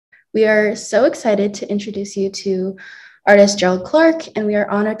We are so excited to introduce you to artist Gerald Clark, and we are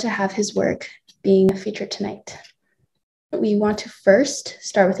honored to have his work being featured tonight. We want to first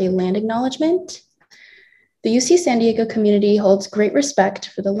start with a land acknowledgement. The UC San Diego community holds great respect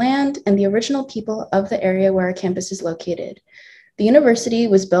for the land and the original people of the area where our campus is located. The university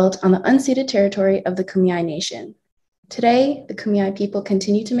was built on the unceded territory of the Kumeyaay Nation. Today, the Kumeyaay people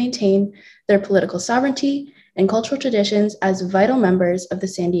continue to maintain their political sovereignty and cultural traditions as vital members of the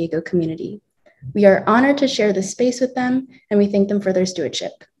San Diego community. We are honored to share this space with them, and we thank them for their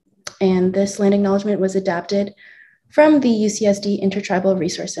stewardship. And this land acknowledgement was adapted from the UCSD Intertribal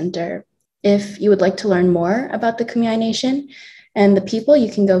Resource Center. If you would like to learn more about the Kumeyaay Nation and the people, you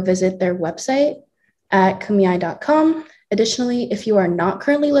can go visit their website at kumeyaay.com. Additionally, if you are not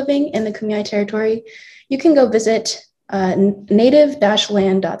currently living in the Kumeyaay territory, you can go visit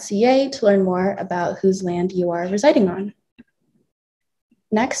native-land.ca to learn more about whose land you are residing on.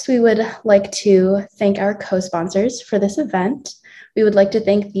 Next, we would like to thank our co-sponsors for this event. We would like to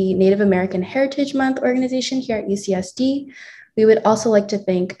thank the Native American Heritage Month organization here at UCSD. We would also like to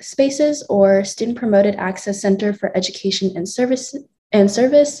thank SPACES, or Student Promoted Access Center for Education and Service.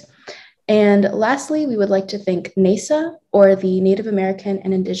 And lastly, we would like to thank NASA, or the Native American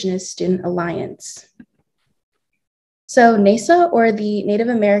and Indigenous Student Alliance. So NASA, or the Native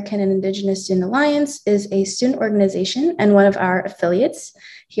American and Indigenous Student Alliance, is a student organization and one of our affiliates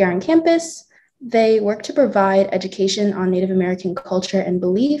here on campus. They work to provide education on Native American culture and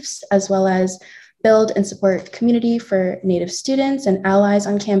beliefs, as well as build and support community for Native students and allies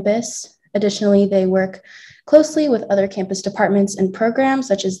on campus. Additionally, they work closely with other campus departments and programs,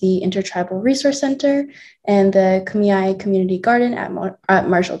 such as the Intertribal Resource Center and the Kumeyaay Community Garden at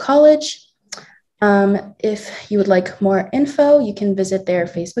Marshall College. If you would like more info, you can visit their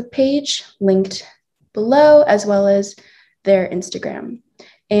Facebook page linked below, as well as their Instagram.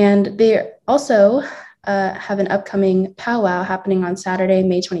 And they also have an upcoming powwow happening on Saturday,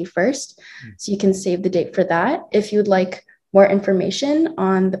 May 21st. So you can save the date for that. If you would like more information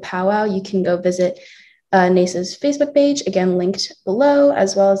on the powwow, you can go visit NASA's Facebook page, again, linked below,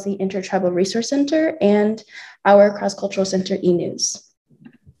 as well as the Intertribal Resource Center and our Cross-Cultural Center e-news.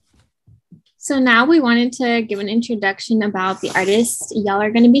 So now we wanted to give an introduction about the artist y'all are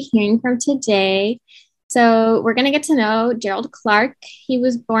going to be hearing from today. So we're going to get to know Gerald Clark. He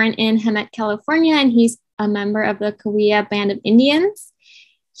was born in Hemet, California, and he's a member of the Cahuilla Band of Indians.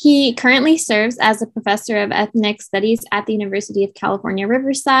 He currently serves as a professor of ethnic studies at the University of California,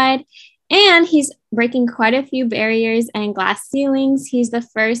 Riverside, and he's breaking quite a few barriers and glass ceilings. He's the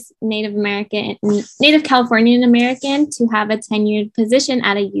first Native Californian American to have a tenured position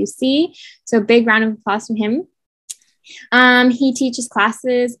at a UC. So big round of applause for him. He teaches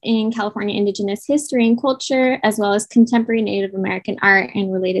classes in California Indigenous history and culture, as well as contemporary Native American art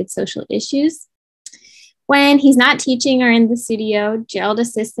and related social issues. When he's not teaching or in the studio, Gerald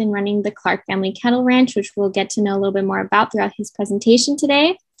assists in running the Clark Family Cattle Ranch, which we'll get to know a little bit more about throughout his presentation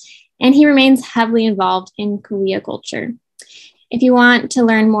today. And he remains heavily involved in Cahuilla culture. If you want to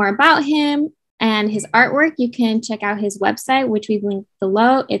learn more about him and his artwork, you can check out his website, which we've linked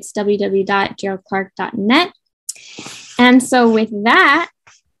below. It's www.geraldclark.net. And so with that,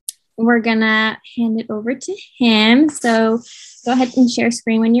 we're gonna hand it over to him. So go ahead and share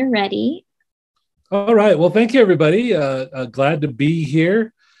screen when you're ready. All right, well, thank you, everybody. Glad to be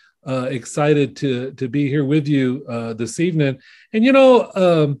here. Excited to be here with you this evening. And,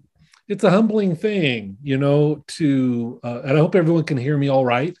 it's a humbling thing, and I hope everyone can hear me all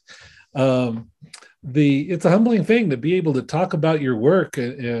right. It's a humbling thing to be able to talk about your work,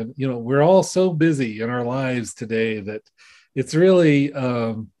 and we're all so busy in our lives today that it's really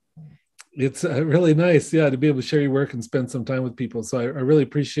really nice, to be able to share your work and spend some time with people. So I really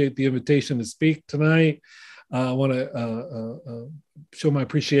appreciate the invitation to speak tonight. I want to show my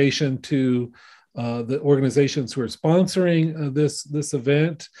appreciation to the organizations who are sponsoring this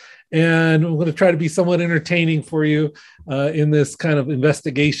event. And I'm going to try to be somewhat entertaining for you in this kind of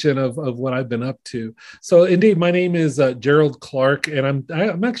investigation of what I've been up to. So indeed, my name is Gerald Clark, and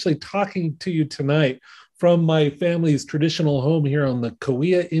I'm actually talking to you tonight from my family's traditional home here on the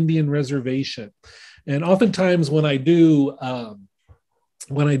Cahuilla Indian Reservation. And oftentimes when I do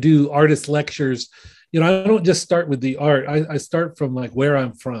artist lectures, I don't just start with the art. I start from like where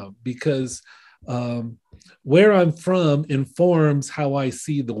I'm from, because where I'm from informs how I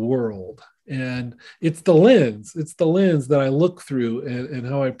see the world. And it's the lens that I look through and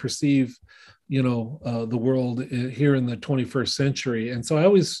how I perceive the world here in the 21st century. And so I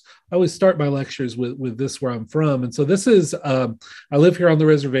always start my lectures with this, where I'm from. And so this is, I live here on the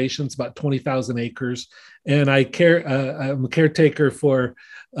reservation. It's about 20,000 acres. And I'm a caretaker for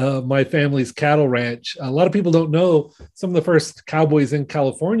my family's cattle ranch. A lot of people don't know some of the first cowboys in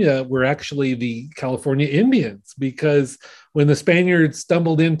California were actually the California Indians, because when the Spaniards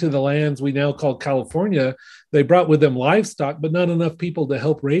stumbled into the lands we now call California, they brought with them livestock, but not enough people to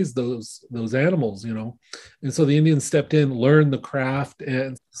help raise those animals, And so the Indians stepped in, learned the craft.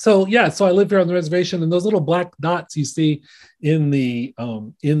 And so, so I live here on the reservation, and those little black dots you see in the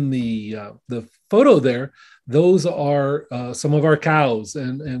photo there, those are some of our cows.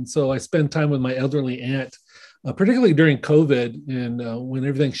 And so I spend time with my elderly aunt, particularly during COVID, and when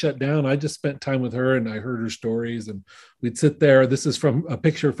everything shut down. I just spent time with her, and I heard her stories, and we'd sit there. This is from a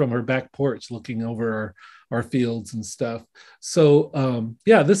picture from her back porch looking over our fields and stuff. So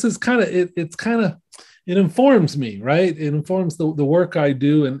this is kind of it informs me, right? It informs the work I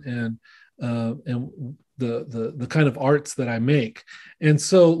do and the kind of arts that I make. And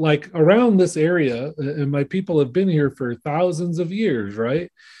so, like, around this area, and my people have been here for thousands of years,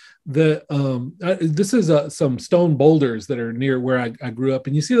 right? This is some stone boulders that are near where I grew up,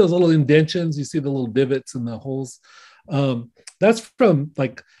 and you see those little indentions, you see the little divots and the holes. That's from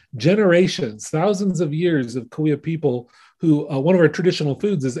like generations, thousands of years of Cahuilla people who one of our traditional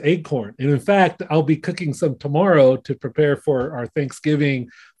foods is acorn. And in fact, I'll be cooking some tomorrow to prepare for our Thanksgiving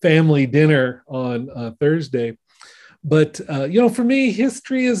family dinner on Thursday. But, for me,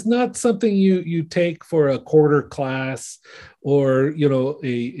 history is not something you take for a quarter class or,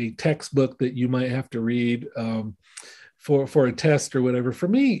 a textbook that you might have to read for a test or whatever. For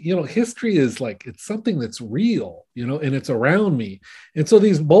me, history is like, it's something that's real, and it's around me. And so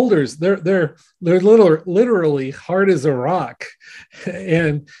these boulders, they're literally hard as a rock.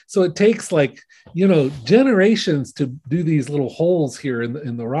 And so it takes generations to do these little holes here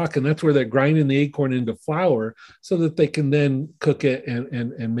in the rock. And that's where they're grinding the acorn into flour so that they can then cook it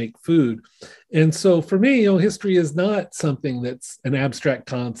and make food. And so for me, history is not something that's an abstract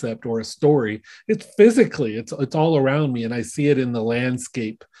concept or a story. It's physically, it's all around me, and I see it in the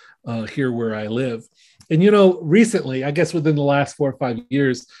landscape here where I live. And, recently, I guess within the last 4 or 5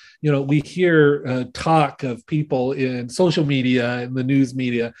 years, we hear talk of people in social media and the news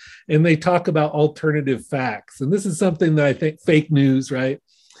media, and they talk about alternative facts. And this is something that I think fake news, right?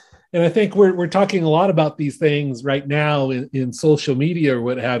 And I think we're talking a lot about these things right now in social media or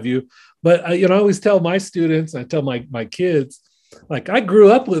what have you. But, I always tell my students, I tell my kids, like, I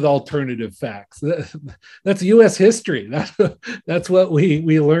grew up with alternative facts. That's U.S. history. That's what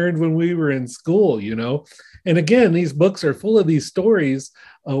we learned when we were in school, And again, these books are full of these stories,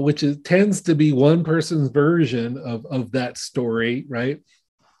 which tends to be one person's version of that story, right?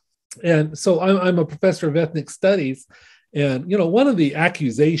 And so I'm a professor of ethnic studies. And, one of the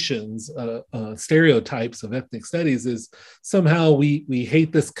accusations, stereotypes of ethnic studies is somehow we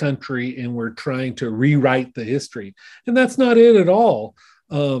hate this country and we're trying to rewrite the history. And that's not it at all.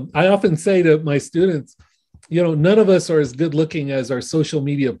 I often say to my students, none of us are as good looking as our social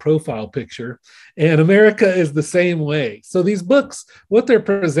media profile picture. And America is the same way. So these books, what they're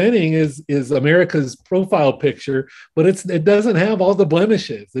presenting is America's profile picture, but it doesn't have all the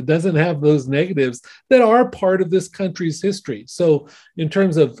blemishes. It doesn't have those negatives that are part of this country's history. So in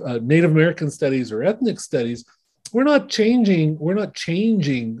terms of Native American studies or ethnic studies, we're not changing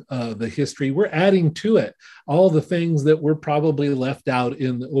the history. We're adding to it all the things that were probably left out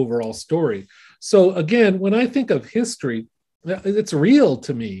in the overall story. So again, when I think of history, it's real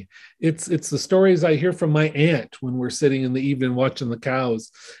to me. It's the stories I hear from my aunt when we're sitting in the evening watching the cows.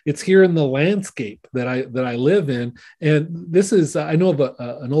 It's here in the landscape that I live in. And this is, I know of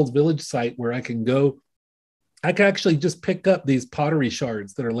an old village site where I can go. I can actually just pick up these pottery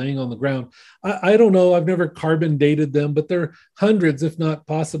shards that are laying on the ground. I don't know, I've never carbon dated them, but they're hundreds, if not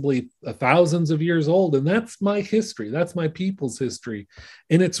possibly thousands of years old. And that's my history. That's my people's history.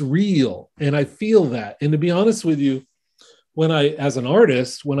 And it's real. And I feel that. And to be honest with you, as an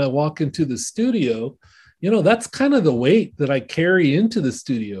artist, when I walk into the studio, that's kind of the weight that I carry into the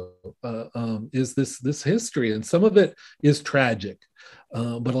studio, is this history. And some of it is tragic.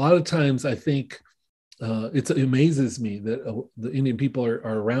 But a lot of times I think, it amazes me that the Indian people are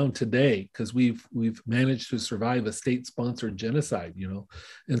around today because we've managed to survive a state-sponsored genocide,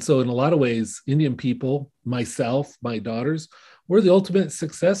 And so in a lot of ways, Indian people, myself, my daughters, we're the ultimate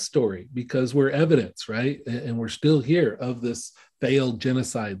success story because we're evidence, right? And we're still here of this failed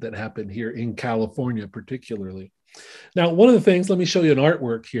genocide that happened here in California, particularly. Now, one of the things, let me show you an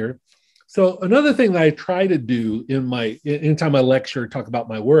artwork here. So another thing that I try to do anytime I lecture, talk about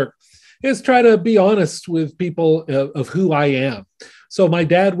my work, is try to be honest with people of who I am. So my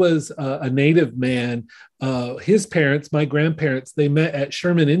dad was a Native man. His parents, my grandparents, they met at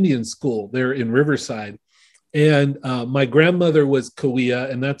Sherman Indian School there in Riverside. And my grandmother was Cahuilla,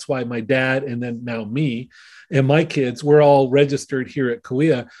 and that's why my dad, and then now me and my kids, we're all registered here at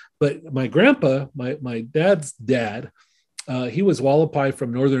Cahuilla. But my grandpa, my dad's dad, he was Wallapai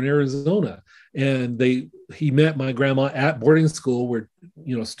from northern Arizona, and he met my grandma at boarding school where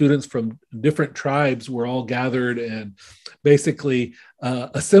students from different tribes were all gathered and basically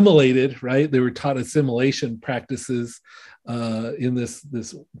assimilated. Right, they were taught assimilation practices in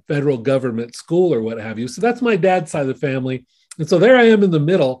this federal government school or what have you. So that's my dad's side of the family. And so there I am in the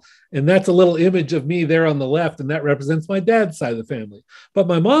middle, and that's a little image of me there on the left, and that represents my dad's side of the family. But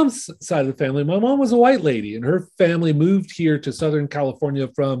my mom's side of the family, my mom was a white lady, and her family moved here to Southern California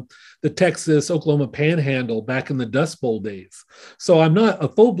from the Texas, Oklahoma panhandle back in the Dust Bowl days. So I'm not a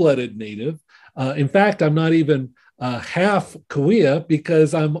full-blooded Native. In fact, I'm not even half Cahuilla,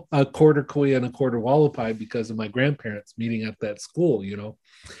 because I'm a quarter Cahuilla and a quarter Wallapai because of my grandparents meeting at that school,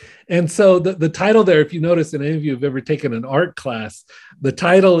 And so the title there, if you notice, and any of you have ever taken an art class, the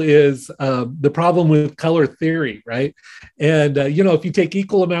title is The Problem with Color Theory, right? And, if you take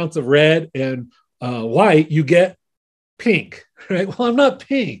equal amounts of red and white, you get pink, right? Well, I'm not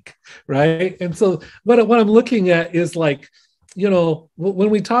pink, right? And so what I'm looking at is like, when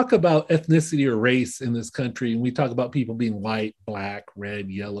we talk about ethnicity or race in this country, and we talk about people being white, black, red,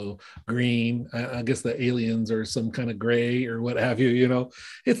 yellow, green, I guess the aliens are some kind of gray or what have you,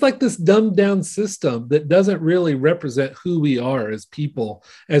 it's like this dumbed down system that doesn't really represent who we are as people,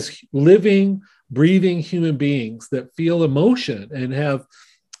 as living, breathing human beings that feel emotion and have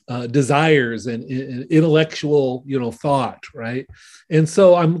desires and intellectual, thought, right? And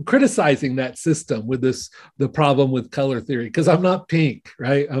so I'm criticizing that system with the problem with color theory, because I'm not pink,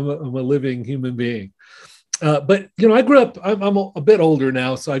 right? I'm a living human being. But I grew up. I'm a bit older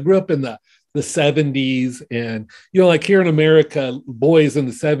now, so I grew up in the 70s, and like here in America, boys in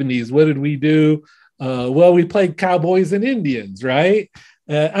the 70s, what did we do? Well, we played cowboys and Indians, right?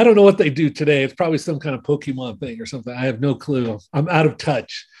 I don't know what they do today. It's probably some kind of Pokemon thing or something. I have no clue. I'm out of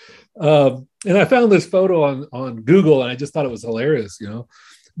touch. And I found this photo on Google, and I just thought it was hilarious,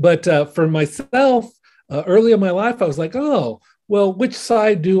 But for myself, early in my life, I was like, oh, well, which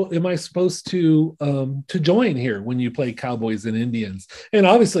side am I supposed to join here when you play cowboys and Indians? And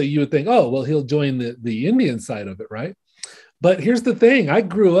obviously, you would think, oh, well, he'll join the Indian side of it, right? But here's the thing: I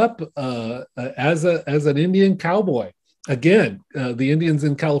grew up as an Indian cowboy. Again, the Indians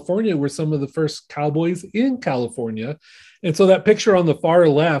in California were some of the first cowboys in California. And so that picture on the far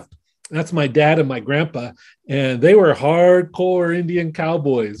left, that's my dad and my grandpa. And they were hardcore Indian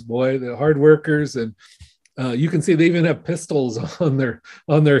cowboys, boy, the hard workers. And you can see they even have pistols on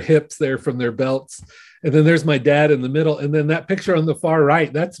their hips there from their belts. And then there's my dad in the middle. And then that picture on the far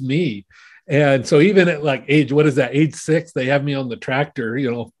right, that's me. And so even at like age 6, they have me on the tractor,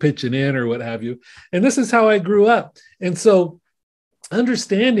 pitching in or what have you. And this is how I grew up. And so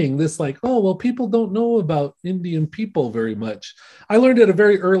understanding this, like, oh, well, people don't know about Indian people very much. I learned at a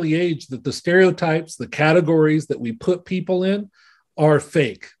very early age that the stereotypes, the categories that we put people in are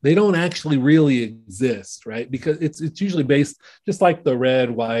fake. They don't actually really exist, right? Because it's usually based, just like the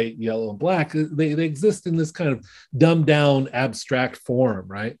red, white, yellow, and black, they exist in this kind of dumbed down abstract form,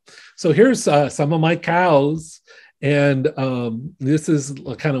 right? So here's some of my cows, and this is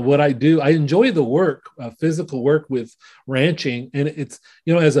kind of what I do. I enjoy the work, physical work with ranching, and it's,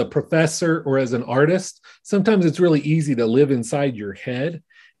 as a professor or as an artist, sometimes it's really easy to live inside your head.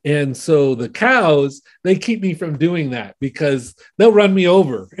 And so the cows, they keep me from doing that, because they'll run me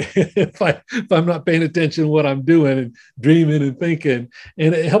over if I'm not paying attention to what I'm doing and dreaming and thinking.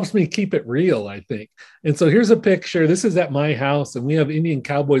 And it helps me keep it real, I think. And so here's a picture. This is at my house, and we have Indian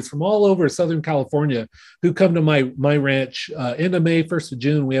cowboys from all over Southern California who come to my ranch. End of May, 1st of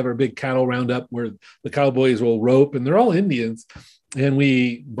June, we have our big cattle roundup where the cowboys will rope, and they're all Indians. And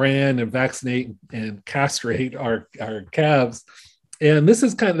we brand and vaccinate and castrate our calves. And this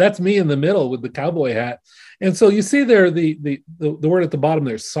is that's me in the middle with the cowboy hat. And so you see there the word at the bottom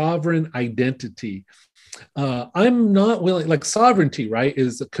there, sovereign identity. I'm not willing, like sovereignty, right,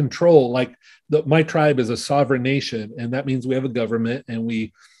 is a control. Like my tribe is a sovereign nation, and that means we have a government and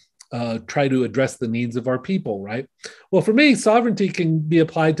we try to address the needs of our people, right? Well, for me, sovereignty can be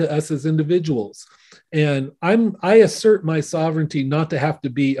applied to us as individuals. And I assert my sovereignty not to have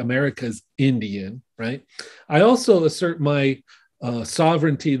to be America's Indian, right? I also assert my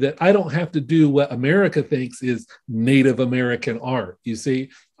sovereignty that I don't have to do what America thinks is Native American art. You see,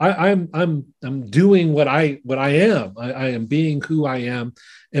 I'm doing what I am. I am being who I am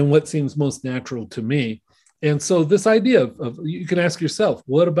and what seems most natural to me. And so this idea of you can ask yourself,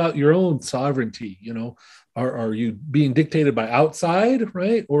 what about your own sovereignty? You know, are you being dictated by outside,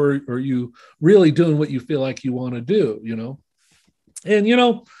 right? Or are you really doing what you feel like you want to do, you know? And, you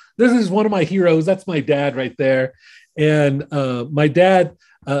know, this is one of my heroes. That's my dad right there. And my dad,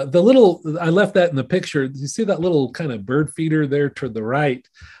 I left that in the picture. You see that little kind of bird feeder there to the right?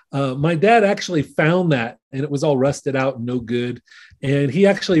 My dad actually found that, and it was all rusted out and no good. And he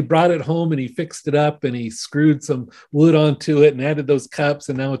actually brought it home and he fixed it up and he screwed some wood onto it and added those cups.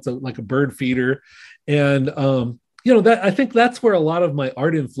 And now it's like a bird feeder. And, you know, that I think that's where a lot of my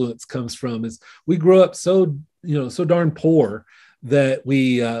art influence comes from, is we grew up so darn poor that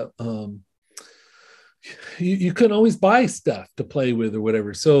you couldn't always buy stuff to play with or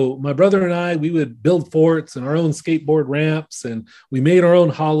whatever. So my brother and I, we would build forts and our own skateboard ramps, and we made our own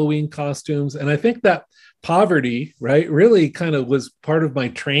Halloween costumes. And I think that poverty, right, really kind of was part of my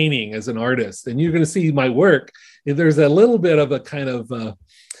training as an artist. And you're going to see my work. There's a little bit of a kind of,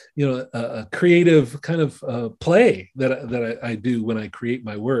 a creative kind of play that I do when I create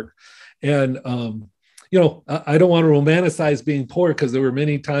my work. And, you know, I don't want to romanticize being poor, because there were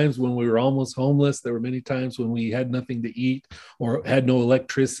many times when we were almost homeless. There were many times when we had nothing to eat or had no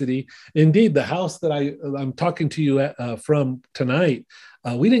electricity. Indeed, the house that I'm talking to you from tonight,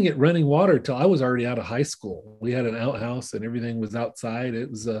 we didn't get running water till I was already out of high school. We had an outhouse and everything was outside. It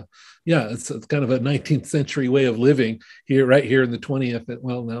was, it's kind of a 19th century way of living here, right here in the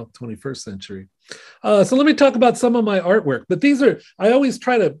 21st century. So let me talk about some of my artwork. But I always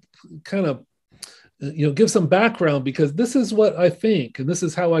try to kind of give some background, because this is what I think, and this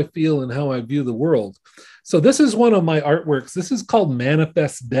is how I feel and how I view the world. So this is one of my artworks. This is called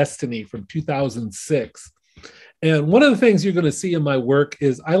Manifest Destiny from 2006. And one of the things you're going to see in my work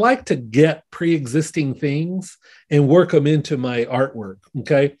is I like to get pre-existing things and work them into my artwork,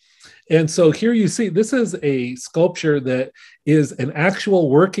 okay? And so here you see, this is a sculpture that is an actual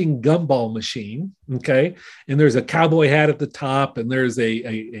working gumball machine, okay? And there's a cowboy hat at the top, and there's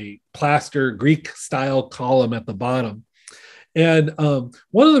a plaster Greek-style column at the bottom. And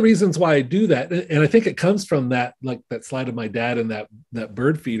one of the reasons why I do that, and I think it comes from that, like that slide of my dad and that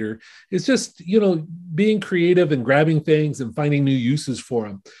bird feeder, is just, being creative and grabbing things and finding new uses for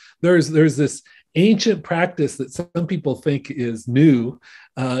them. There's this ancient practice that some people think is new.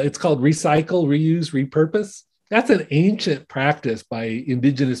 It's called recycle, reuse, repurpose. That's an ancient practice by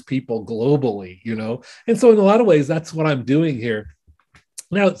indigenous people globally, And so in a lot of ways, that's what I'm doing here.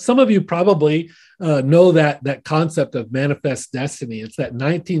 Now, some of you probably know that concept of manifest destiny. It's that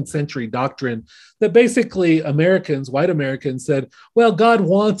 19th century doctrine that basically white Americans said, well, God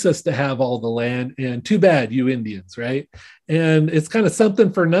wants us to have all the land, and too bad, you Indians, right? And it's kind of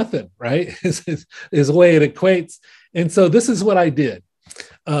something for nothing, right? is the way it equates. And so this is what I did.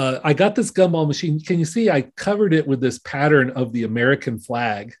 I got this gumball machine. Can you see I covered it with this pattern of the American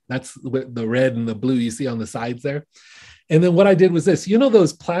flag? That's the red and the blue you see on the sides there. And then what I did was this,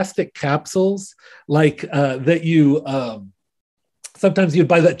 those plastic capsules, like that you, sometimes you'd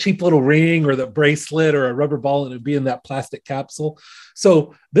buy that cheap little ring or the bracelet or a rubber ball, and it'd be in that plastic capsule.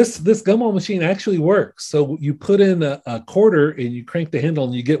 So this gumball machine actually works. So you put in a quarter and you crank the handle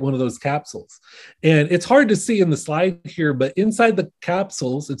and you get one of those capsules. And it's hard to see in the slide here, but inside the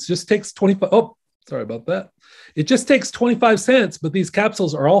capsules, it just takes 25, sorry about that. It just takes 25 cents, but these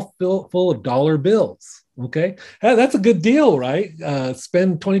capsules are all full of dollar bills. Okay, that's a good deal, right?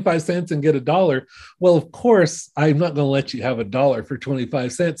 Spend 25 cents and get $1. Well, of course, I'm not going to let you have $1 for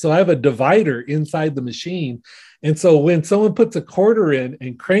 25 cents. So I have a divider inside the machine. And so when someone puts a quarter in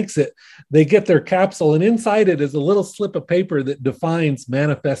and cranks it, they get their capsule, and inside it is a little slip of paper that defines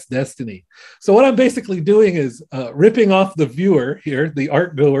manifest destiny. So what I'm basically doing is ripping off the viewer here, the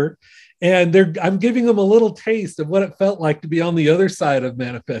art goer, and I'm giving them a little taste of what it felt like to be on the other side of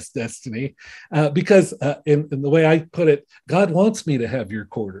manifest destiny, because in the way I put it, God wants me to have your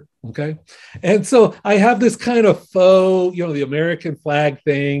quarter, okay? And so I have this kind of faux, the American flag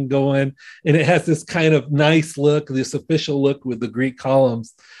thing going, and it has this kind of nice look, this official look with the Greek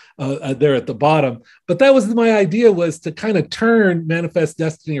columns there at the bottom. But that was my idea, was to kind of turn manifest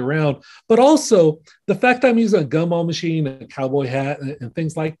destiny around. But also the fact I'm using a gumball machine, a cowboy hat, and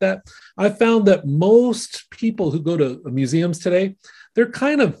things like that, I found that most people who go to museums today, they're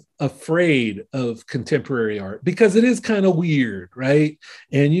kind of afraid of contemporary art because it is kind of weird, right?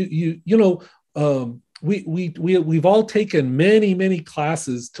 And we've all taken many, many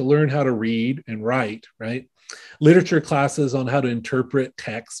classes to learn how to read and write, right? literature classes on how to interpret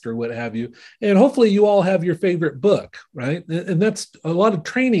text or what have you. And hopefully you all have your favorite book, right? And that's a lot of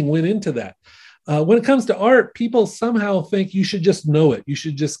training went into that. When it comes to art, people somehow think you should just know it. You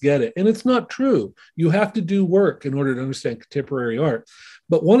should just get it. And it's not true. You have to do work in order to understand contemporary art.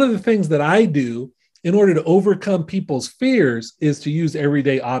 But one of the things that I do in order to overcome people's fears is to use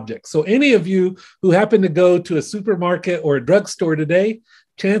everyday objects. So any of you who happen to go to a supermarket or a drugstore today,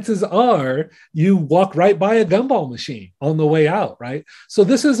 chances are you walk right by a gumball machine on the way out, right? So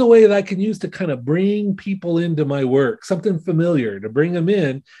this is a way that I can use to kind of bring people into my work, something familiar to bring them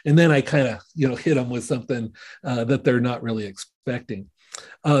in. And then I kind of, hit them with something that they're not really expecting.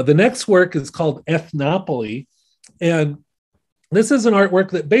 The next work is called Ethnopoly. And this is an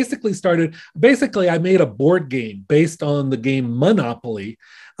artwork that basically I made a board game based on the game Monopoly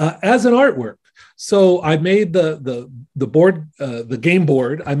as an artwork. So I made the board, the game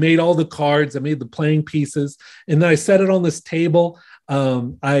board. I made all the cards. I made the playing pieces, and then I set it on this table.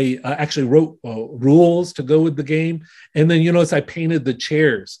 I actually wrote rules to go with the game, and then you notice I painted the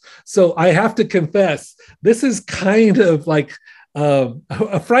chairs. So I have to confess, this is kind of like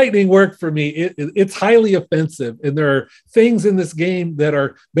a frightening work for me. It's highly offensive, and there are things in this game that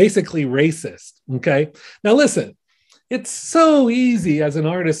are basically racist. Okay, now listen. It's so easy as an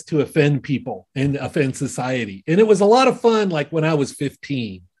artist to offend people and offend society. And it was a lot of fun, like when I was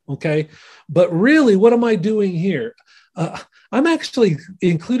 15, okay? But really, what am I doing here? I'm actually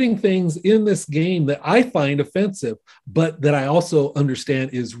including things in this game that I find offensive, but that I also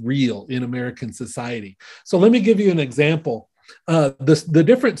understand is real in American society. So let me give you an example. The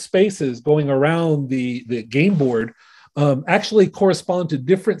different spaces going around the game board actually correspond to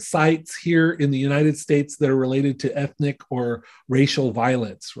different sites here in the United States that are related to ethnic or racial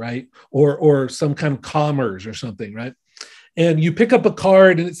violence, right? Or some kind of commerce or something, right? And you pick up a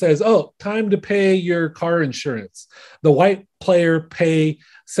card and it says, oh, time to pay your car insurance. The white player pay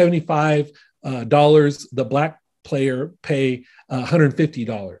 $75, the black player pay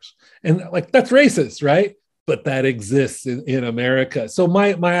 $150. And like, that's racist, right? But that exists in America. So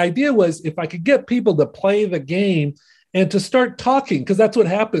my idea was if I could get people to play the game and to start talking, because that's what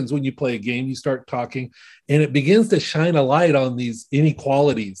happens when you play a game, you start talking, and it begins to shine a light on these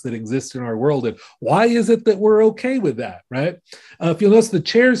inequalities that exist in our world. And why is it that we're okay with that, right? If you'll notice the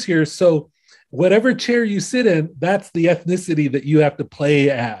chairs here, so whatever chair you sit in, that's the ethnicity that you have to play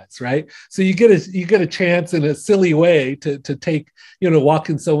as, right? So you get a chance in a silly way to take, walk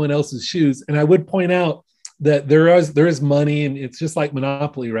in someone else's shoes. And I would point out that there is money, and it's just like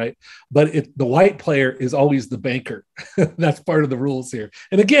Monopoly, right? But the white player is always the banker. That's part of the rules here.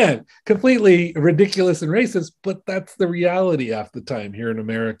 And again, completely ridiculous and racist, but that's the reality half the time here in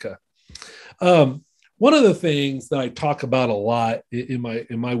America. One of the things that I talk about a lot in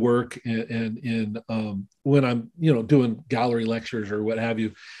my work and in when I'm doing gallery lectures or what have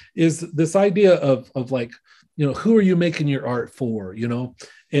you, is this idea of like, who are you making your art for?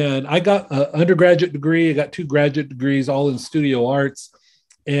 And I got an undergraduate degree. I got 2 graduate degrees, all in studio arts.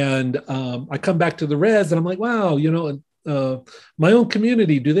 And I come back to the res and I'm like, wow, my own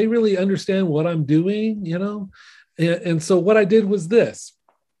community, do they really understand what I'm doing? And so what I did was this.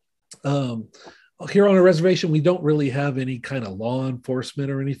 Here on a reservation, we don't really have any kind of law enforcement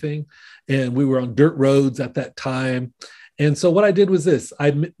or anything. And we were on dirt roads at that time. And so what I did was this.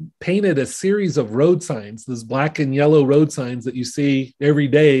 I painted a series of road signs, those black and yellow road signs that you see every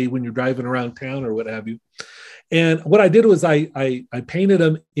day when you're driving around town or what have you. And what I did was I painted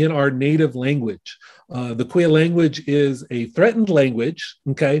them in our native language. The Kuya language is a threatened language,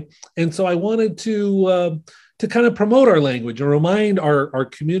 okay? And so I wanted to kind of promote our language and remind our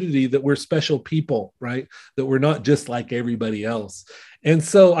community that we're special people, right? That we're not just like everybody else. And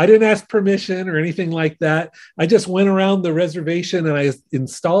so I didn't ask permission or anything like that. I just went around the reservation and I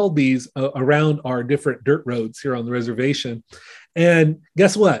installed these around our different dirt roads here on the reservation. And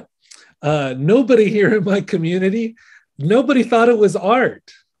guess what? Nobody here in my community, nobody thought it was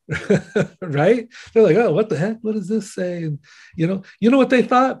art. Right? They're like, oh, what the heck? What does this say? And you know what they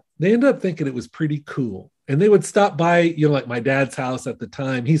thought? They ended up thinking it was pretty cool. And they would stop by, like my dad's house at the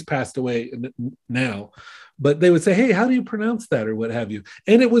time. He's passed away now. But they would say, hey, how do you pronounce that or what have you?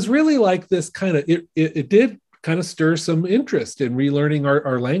 And it was really like this kind of, it did kind of stir some interest in relearning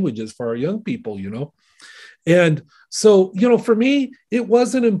our languages for our young people, And so, for me, it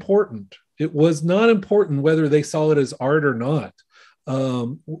wasn't important. It was not important whether they saw it as art or not.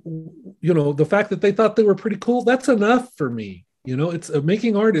 The fact that they thought they were pretty cool, that's enough for me. It's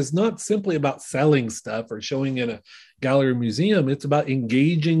making art is not simply about selling stuff or showing in a gallery or museum. It's about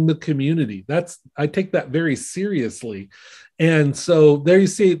engaging the community. I take that very seriously. And so there you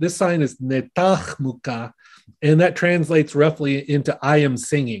see, this sign is Netah Muka. And that translates roughly into I am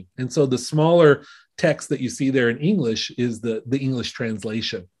singing. And so the smaller text that you see there in English is the English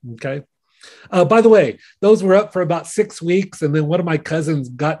translation. Okay. By the way, those were up for about 6 weeks. And then one of my cousins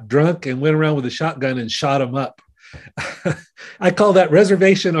got drunk and went around with a shotgun and shot them up. I call that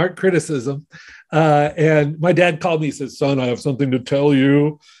reservation art criticism. And my dad called me, he says, son, I have something to tell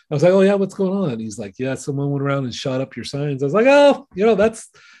you. I was like, oh yeah, what's going on? He's like, yeah, someone went around and shot up your signs. I was like, oh, that's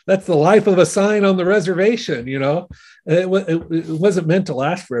the life of a sign on the reservation. It wasn't meant to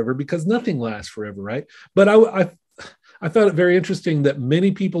last forever, because nothing lasts forever, right? But I found it very interesting that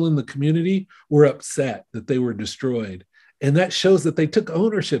many people in the community were upset that they were destroyed. And that shows that they took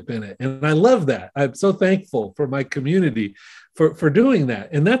ownership in it. And I love that. I'm so thankful for my community for doing that.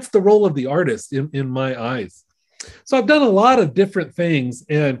 And that's the role of the artist in my eyes. So I've done a lot of different things.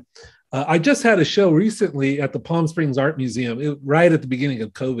 And I just had a show recently at the Palm Springs Art Museum, right at the beginning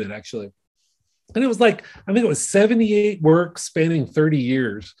of COVID, actually. And it was like, I think it was 78 works spanning 30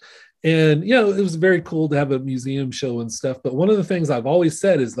 years. And, it was very cool to have a museum show and stuff. But one of the things I've always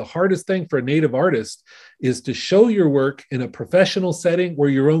said is the hardest thing for a Native artist is to show your work in a professional setting where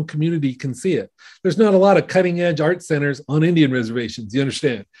your own community can see it. There's not a lot of cutting edge art centers on Indian reservations, you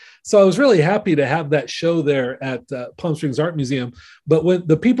understand? So I was really happy to have that show there at Palm Springs Art Museum. But when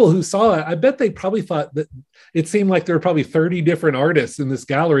the people who saw it, I bet they probably thought that it seemed like there were probably 30 different artists in this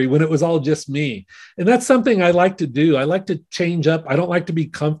gallery when it was all just me. And that's something I like to do. I like to change up. I don't like to be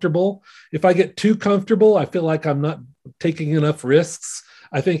comfortable. If I get too comfortable, I feel like I'm not taking enough risks.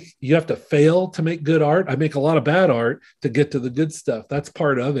 I think you have to fail to make good art. I make a lot of bad art to get to the good stuff. That's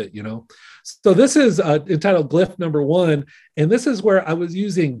part of it, So this is entitled Glyph Number 1. And this is where I was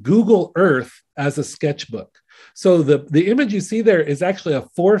using Google Earth as a sketchbook. So the image you see there is actually a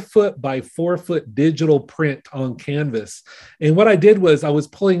 4-foot by 4-foot digital print on canvas. And what I did was I was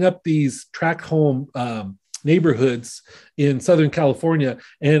pulling up these tract home neighborhoods in Southern California,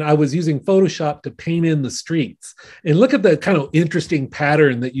 and I was using Photoshop to paint in the streets. And look at the kind of interesting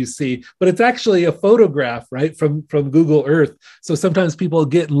pattern that you see, but it's actually a photograph, right, from Google Earth. So sometimes people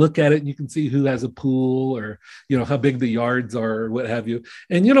get and look at it and you can see who has a pool or, how big the yards are or what have you.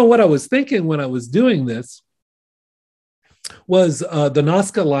 And what I was thinking when I was doing this was the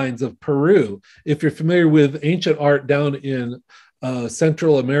Nazca lines of Peru. If you're familiar with ancient art down in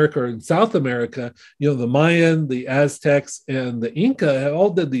Central America or in South America, the Mayan, the Aztecs, and the Inca all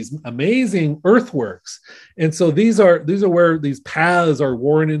did these amazing earthworks. And so these are where these paths are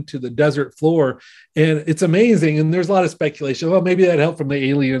worn into the desert floor. And it's amazing. And there's a lot of speculation. Well, maybe that helped from the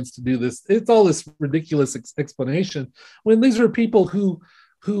aliens to do this. It's all this ridiculous explanation when these are people who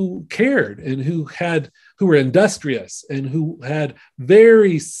cared and who were industrious and who had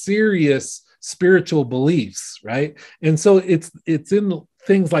very serious spiritual beliefs, right? And so it's in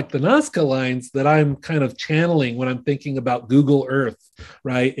things like the Nazca lines that I'm kind of channeling when I'm thinking about Google Earth,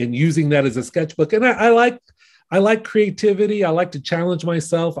 right? And using that as a sketchbook. And I like creativity. I like to challenge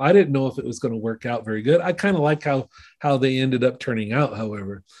myself. I didn't know if it was going to work out very good. I kind of like how they ended up turning out,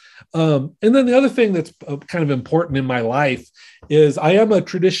 however. And then the other thing that's kind of important in my life is I am a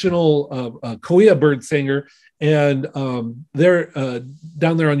traditional Cahuilla bird singer. And they're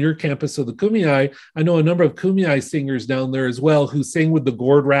down there on your campus, so the Kumeyaay, I know a number of Kumeyaay singers down there as well who sing with the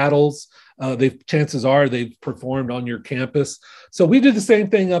gourd rattles. Chances are they've performed on your campus. So we did the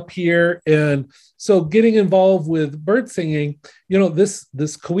same thing up here. And so getting involved with bird singing, this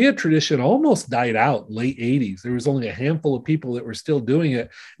Cahuilla tradition almost died out late 80s. There was only a handful of people that were still doing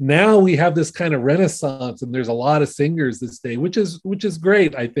it. Now we have this kind of renaissance and there's a lot of singers this day, which is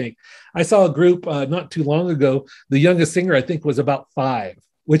great, I think. I saw a group not too long ago. The youngest singer, I think, was about 5.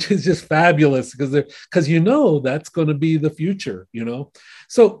 Which is just fabulous because that's going to be the future,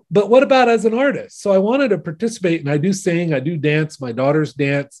 So, but what about as an artist? So I wanted to participate, and I do sing, I do dance, my daughters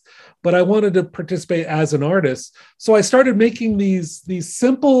dance, but I wanted to participate as an artist. So I started making these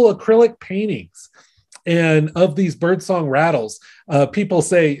simple acrylic paintings and of these birdsong rattles. People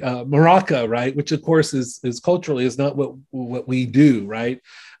say maraca, right? Which of course is culturally is not what we do, right?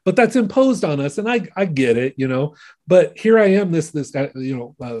 But that's imposed on us, and I get it, But here I am, this guy,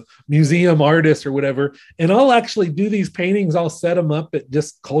 museum artist or whatever, and I'll actually do these paintings. I'll set them up at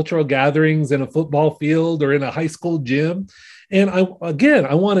just cultural gatherings in a football field or in a high school gym, and I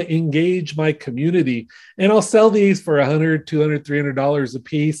want to engage my community, and I'll sell these for $100, $200, $300 a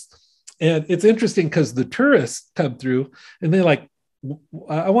piece. And it's interesting because the tourists come through and they're like,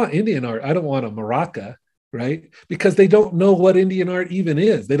 I want Indian art. I don't want a maraca. Right? Because they don't know what Indian art even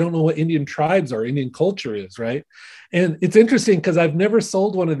is. They don't know what Indian tribes are, Indian culture is, right? And it's interesting because I've never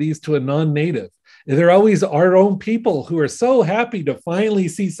sold one of these to a non-native. they're always our own people who are so happy to finally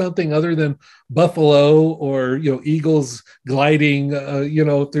see something other than buffalo or, eagles gliding,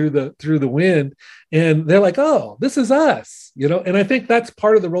 through the wind. And they're like, oh, this is us, and I think that's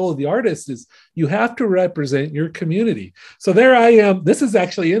part of the role of the artist is you have to represent your community. So there I am. This is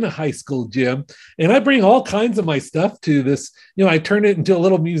actually in a high school gym, and I bring all kinds of my stuff to this. I turn it into a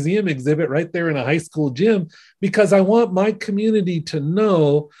little museum exhibit right there in a high school gym because I want my community to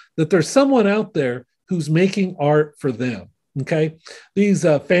know that there's someone out there who's making art for them. Okay. These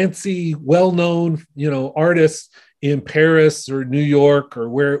fancy, well-known, artists in Paris or New York or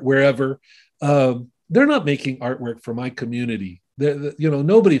wherever, they're not making artwork for my community.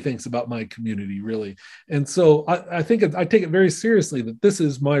 Nobody thinks about my community really. And so I think I take it very seriously that this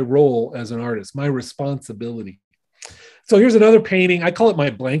is my role as an artist, my responsibility. So here's another painting. I call it my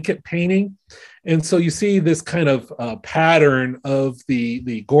blanket painting. And so you see this kind of pattern of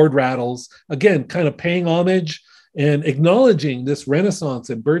the gourd rattles, again, kind of paying homage and acknowledging this renaissance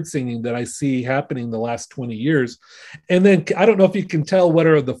in bird singing that I see happening the last 20 years. And then I don't know if you can tell what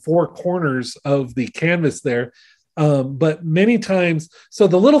are the four corners of the canvas there, but many times, so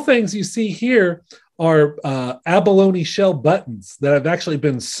the little things you see here are abalone shell buttons that have actually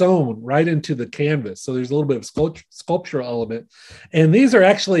been sewn right into the canvas. So there's a little bit of sculptural element. And these are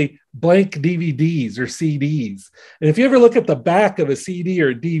actually blank DVDs or CDs. And if you ever look at the back of a CD or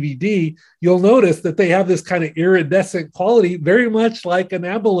a DVD, you'll notice that they have this kind of iridescent quality, very much like an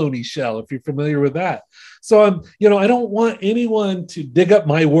abalone shell, if you're familiar with that. So I don't want anyone to dig up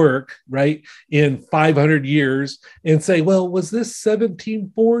my work, right, in 500 years and say, well, was this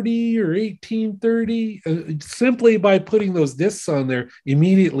 1740 or 1830? Simply by putting those discs on there,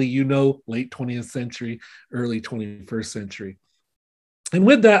 immediately, late 20th century, early 21st century. And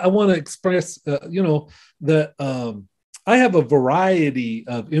with that, I want to express, that I have a variety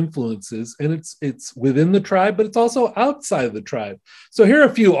of influences, and it's within the tribe, but it's also outside of the tribe. So here are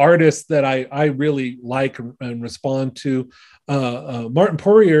a few artists that I really like and respond to. Martin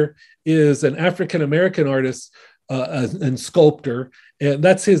Poirier is an African-American artist and sculptor, and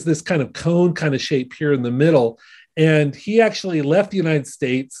that's this kind of cone kind of shape here in the middle. And he actually left the United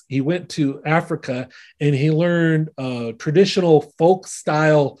States. He went to Africa and he learned traditional folk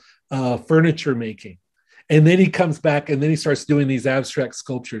style furniture making. And then he comes back and then he starts doing these abstract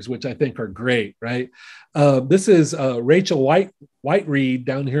sculptures, which I think are great, right? This is Rachel White-Reed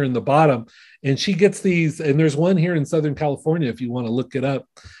down here in the bottom. And she gets these, and there's one here in Southern California, if you want to look it up.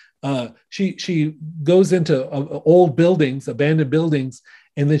 She goes into old buildings, abandoned buildings,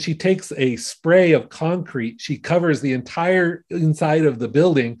 and then she takes a spray of concrete. She covers the entire inside of the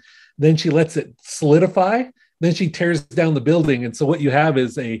building. Then she lets it solidify. Then she tears down the building. And so what you have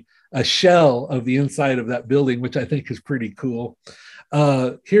is a shell of the inside of that building, which I think is pretty cool.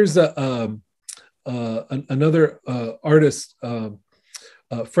 Here's another artist,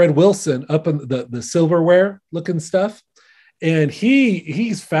 Fred Wilson, up in the silverware looking stuff. And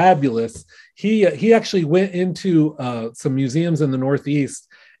he's fabulous. He actually went into some museums in the Northeast,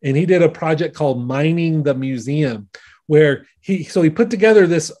 and he did a project called Mining the Museum, where he put together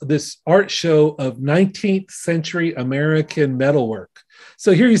this art show of 19th century American metalwork.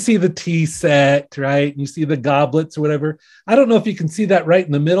 So here you see the tea set, right? You see the goblets or whatever. I don't know if you can see that right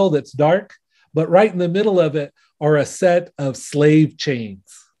in the middle that's dark, but right in the middle of it are a set of slave chains,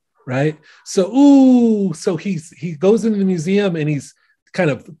 right? So he goes into the museum and he's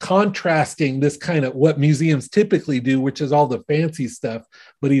kind of contrasting this kind of what museums typically do, which is all the fancy stuff,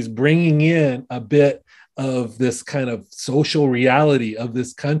 but he's bringing in a bit of this kind of social reality of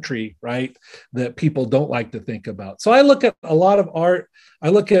this country, right, that people don't like to think about. So I look at a lot of art. I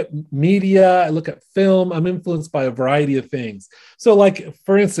look at media. I look at film. I'm influenced by a variety of things. So like,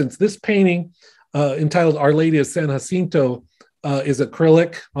 for instance, this painting entitled Our Lady of San Jacinto is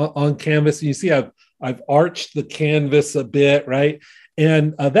acrylic on canvas. And you see I've arched the canvas a bit, right?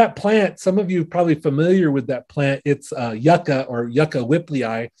 And that plant, some of you are probably familiar with that plant. It's yucca or Yucca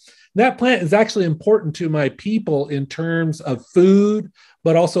whipplei. That plant is actually important to my people in terms of food,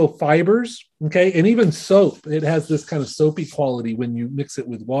 but also fibers, okay? And even soap. It has this kind of soapy quality when you mix it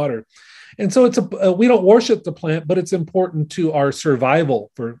with water. And so we don't worship the plant, but it's important to our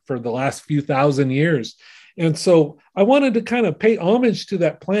survival for the last few thousand years. And so I wanted to kind of pay homage to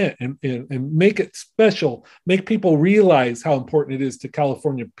that plant and make it special, make people realize how important it is to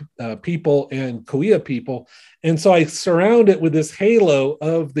California people and Cahuilla people. And so I surround it with this halo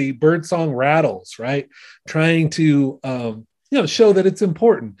of the birdsong rattles, right? Trying to show that it's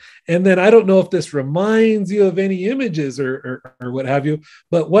important. And then I don't know if this reminds you of any images or what have you,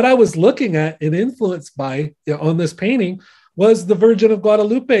 but what I was looking at and influenced by on this painting was the Virgin of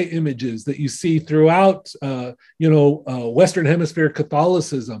Guadalupe images that you see throughout, Western Hemisphere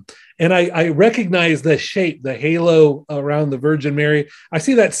Catholicism. And I recognize the shape, the halo around the Virgin Mary. I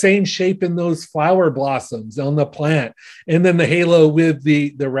see that same shape in those flower blossoms on the plant, and then the halo with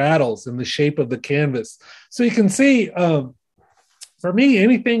the rattles and the shape of the canvas. So you can see, for me,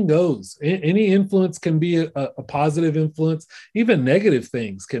 anything goes. Any influence can be a positive influence. Even negative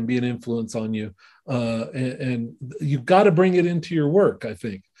things can be an influence on you. And you've got to bring it into your work, I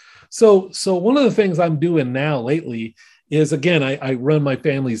think. So one of the things I'm doing now lately is, again, I run my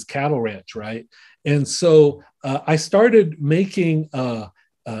family's cattle ranch, right? And so I started making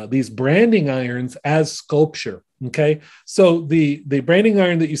these branding irons as sculpture, okay? So the branding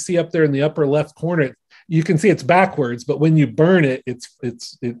iron that you see up there in the upper left corner, you can see it's backwards, but when you burn it,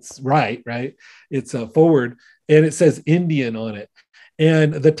 it's right? It's forward, and it says Indian on it.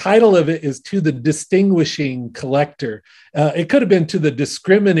 And the title of it is To the Distinguishing Collector. It could have been To the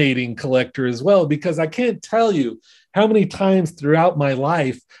Discriminating Collector as well, because I can't tell you how many times throughout my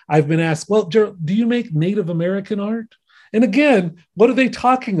life I've been asked, well, Gerald, do you make Native American art? And again, what are they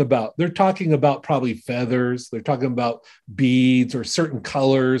talking about? They're talking about probably feathers. They're talking about beads or certain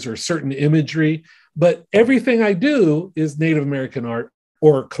colors or certain imagery. But everything I do is Native American art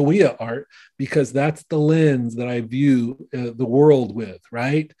or Cahuilla art, because that's the lens that I view the world with,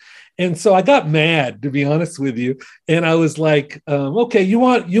 right? And so I got mad, to be honest with you. And I was like, okay, you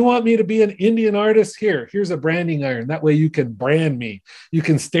want me to be an Indian artist? Here's a branding iron. That way you can brand me. You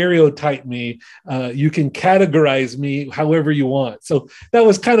can stereotype me. You can categorize me however you want. So that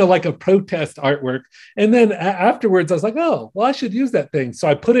was kind of like a protest artwork. And then afterwards, I was like, oh, well, I should use that thing. So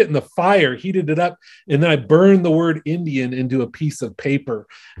I put it in the fire, heated it up, and then I burned the word Indian into a piece of paper,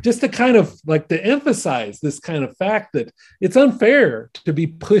 just to kind of like to emphasize this kind of fact that it's unfair to be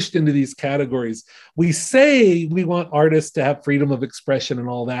pushed into these categories. We say we want artists to have freedom of expression and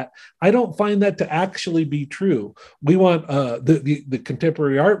all that. I don't find that to actually be true. We want the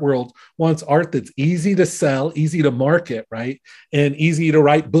contemporary art world wants art that's easy to sell, easy to market, right? And easy to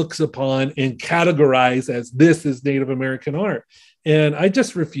write books upon and categorize as this is Native American art. And I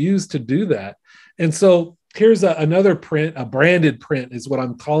just refuse to do that. And so here's another print, a branded print is what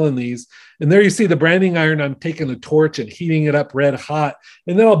I'm calling these. And there you see the branding iron. I'm taking a torch and heating it up red hot,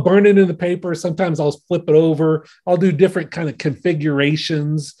 and then I'll burn it in the paper. Sometimes I'll flip it over. I'll do different kind of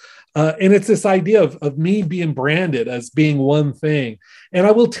configurations. And it's this idea of me being branded as being one thing. And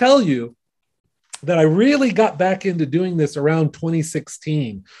I will tell you that I really got back into doing this around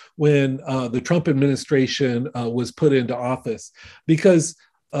 2016 when the Trump administration was put into office, because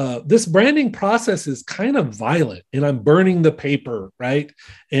this branding process is kind of violent, and I'm burning the paper, right?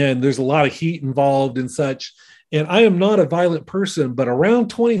 And there's a lot of heat involved and such. And I am not a violent person, but around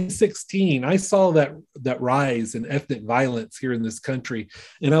 2016, I saw that rise in ethnic violence here in this country.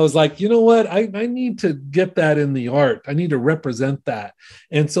 And I was like, you know what? I need to get that in the art. I need to represent that.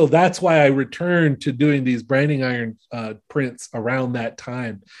 And so that's why I returned to doing these branding iron prints around that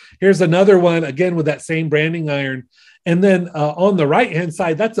time. Here's another one, again, with that same branding iron. And then on the right-hand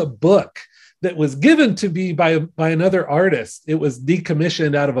side, that's a book that was given to me by another artist. It was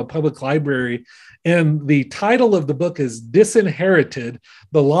decommissioned out of a public library. And the title of the book is Disinherited,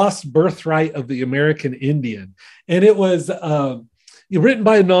 The Lost Birthright of the American Indian. And it was written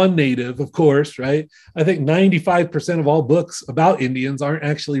by a non-native, of course, right? I think 95% of all books about Indians aren't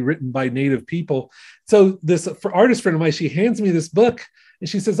actually written by native people. So this artist friend of mine, she hands me this book, and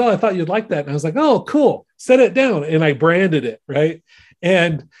she says, oh, I thought you'd like that. And I was like, oh, cool, set it down. And I branded it, right?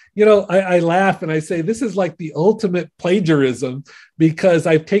 And, I laugh and I say, this is like the ultimate plagiarism, because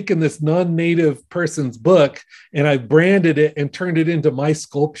I've taken this non-native person's book and I've branded it and turned it into my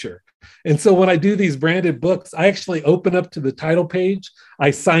sculpture. And so when I do these branded books, I actually open up to the title page, I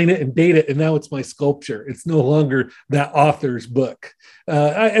sign it and date it, and now it's my sculpture. It's no longer that author's book.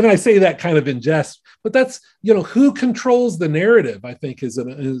 And I say that kind of in jest, but that's, who controls the narrative, I think is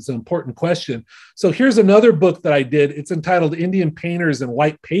an important question. So here's another book that I did. It's entitled Indian Painters and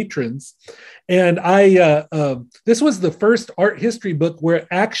White Patrons. And this was the first art history book where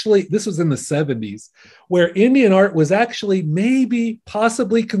actually, this was in the 70s, where Indian art was actually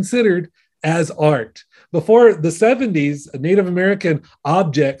possibly considered as art. Before the 70s, Native American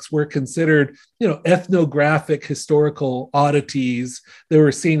objects were considered, ethnographic historical oddities. They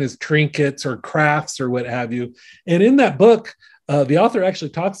were seen as trinkets or crafts or what have you. And in that book, the author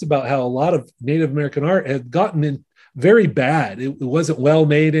actually talks about how a lot of Native American art had gotten in very bad. It wasn't well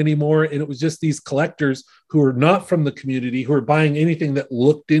made anymore. And it was just these collectors who were not from the community who were buying anything that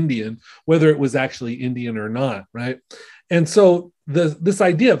looked Indian, whether it was actually Indian or not, right? And so this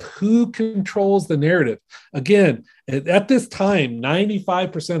idea of who controls the narrative, again, at this time,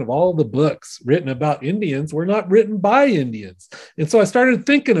 95% of all the books written about Indians were not written by Indians. And so I started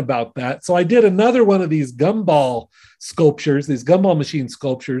thinking about that. So I did another one of these gumball sculptures, these gumball machine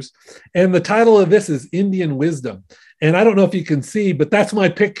sculptures. And the title of this is Indian Wisdom. And I don't know if you can see, but that's my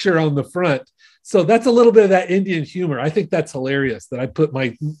picture on the front. So that's a little bit of that Indian humor. I think that's hilarious that I put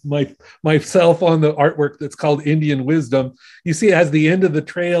myself on the artwork that's called Indian Wisdom. You see it has the end of the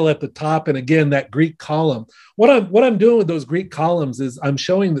trail at the top, and again that Greek column. What I'm doing with those Greek columns is I'm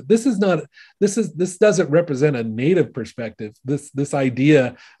showing that this doesn't represent a native perspective. This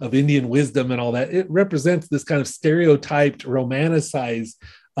idea of Indian wisdom and all that, it represents this kind of stereotyped, romanticized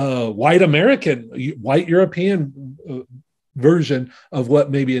white American, white European version of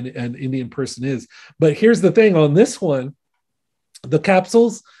what maybe an Indian person is. But here's the thing on this one, the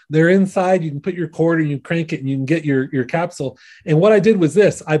capsules, they're inside. You can put your cord and you crank it and you can get your capsule. And what I did was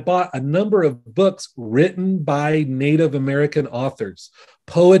this, I bought a number of books written by Native American authors,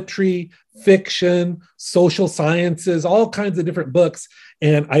 poetry, fiction, social sciences, all kinds of different books.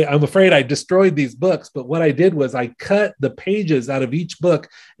 And I'm afraid I destroyed these books, but what I did was I cut the pages out of each book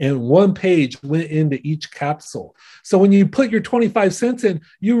and one page went into each capsule. So when you put your 25 cents in,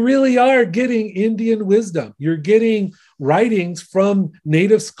 you really are getting Indian wisdom. You're getting writings from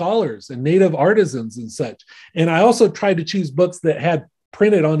Native scholars and Native artisans and such. And I also tried to choose books that had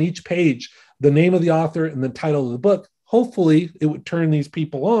printed on each page the name of the author and the title of the book. Hopefully it would turn these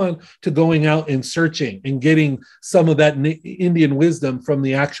people on to going out and searching and getting some of that Indian wisdom from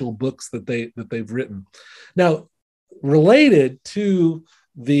the actual books that they've written. Now, related to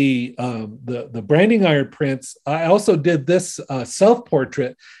the branding iron prints, I also did this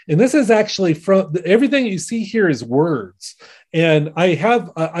self-portrait, and this is actually from everything you see here is words. And I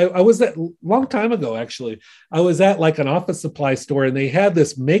was at a long time ago, actually, I was at like an office supply store, and they had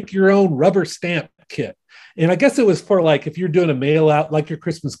this make your own rubber stamp kit. And I guess it was for like, if you're doing a mail out, like your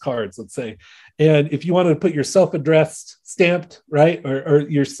Christmas cards, let's say, and if you wanted to put your self-addressed stamped, right, or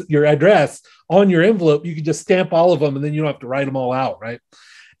your address on your envelope, you could just stamp all of them and then you don't have to write them all out, right?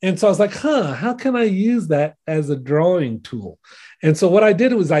 And so I was like, how can I use that as a drawing tool? And so what I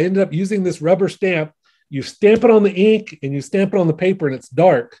did was I ended up using this rubber stamp. You stamp it on the ink and you stamp it on the paper and it's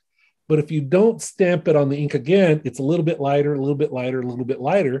dark. But if you don't stamp it on the ink again, it's a little bit lighter, a little bit lighter, a little bit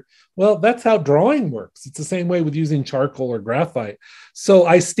lighter. Well, that's how drawing works. It's the same way with using charcoal or graphite. So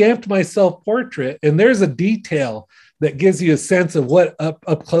I stamped my self-portrait, and there's a detail that gives you a sense of what up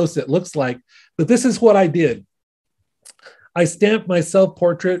close it looks like. But this is what I did. I stamped my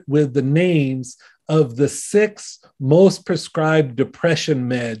self-portrait with the names of the 6 most prescribed depression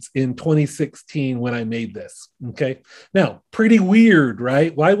meds in 2016 when I made this, okay? Now, pretty weird,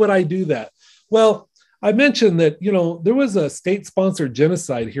 right? Why would I do that? Well, I mentioned that, there was a state-sponsored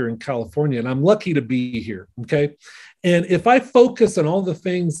genocide here in California, and I'm lucky to be here, okay? And if I focus on all the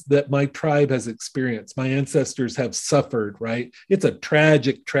things that my tribe has experienced, my ancestors have suffered, right? It's a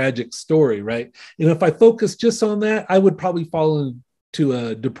tragic, tragic story, right? And if I focus just on that, I would probably fall into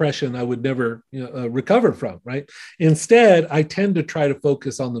a depression I would never recover from, right? Instead, I tend to try to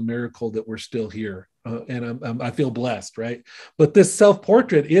focus on the miracle that we're still here. And I feel blessed, right? But this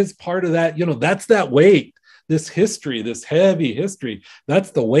self-portrait is part of that, that's that weight, this history, this heavy history.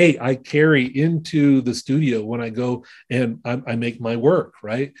 That's the weight I carry into the studio when I go and I make my work,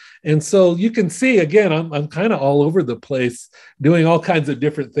 right? And so you can see, again, I'm kind of all over the place doing all kinds of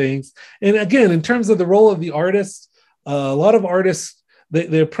different things. And again, in terms of the role of the artist, a lot of artists,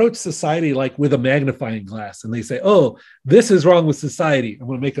 they approach society like with a magnifying glass, and they say, oh, this is wrong with society. I'm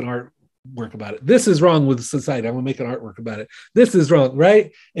going to make an artwork about it. This is wrong with society. I'm going to make an artwork about it. This is wrong,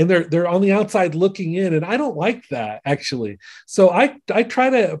 right? And they're on the outside looking in, and I don't like that, actually. So I try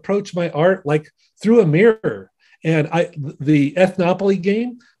to approach my art like through a mirror. And the Ethnopoly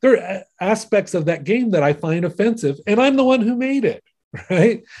game, there are aspects of that game that I find offensive, and I'm the one who made it.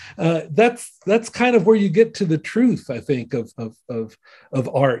 Right. That's kind of where you get to the truth, I think, of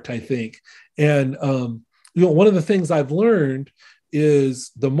art, I think. And, one of the things I've learned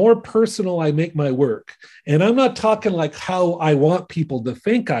is the more personal I make my work, and I'm not talking like how I want people to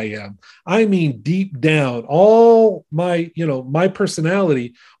think I am. I mean, deep down, all my, my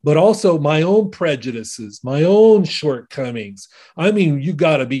personality, but also my own prejudices, my own shortcomings. I mean, you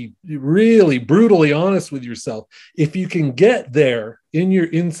got to be really brutally honest with yourself. If you can get there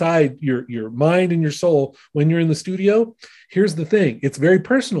inside your mind and your soul when you're in the studio, here's the thing. It's very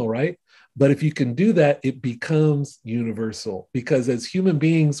personal, right? But if you can do that, it becomes universal, because as human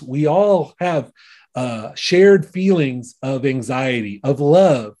beings, we all have shared feelings of anxiety, of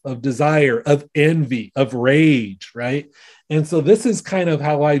love, of desire, of envy, of rage, right? And so this is kind of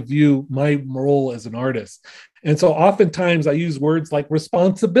how I view my role as an artist. And so oftentimes I use words like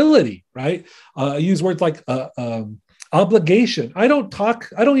responsibility, right? I use words like obligation. I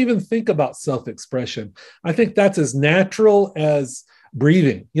don't even think about self-expression. I think that's as natural as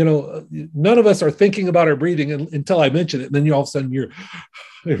breathing. None of us are thinking about our breathing until I mention it. And then all of a sudden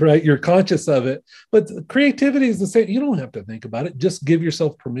you're conscious of it. But creativity is the same. You don't have to think about it. Just give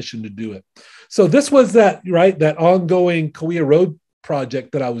yourself permission to do it. So this was that ongoing Cahuilla Road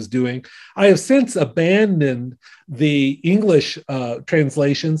project that I was doing. I have since abandoned the English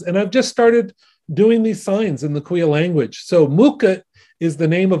translations, and I've just started doing these signs in the Cahuilla language. So Mukut is the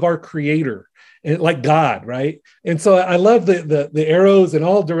name of our creator, and like God, right? And so I love the arrows in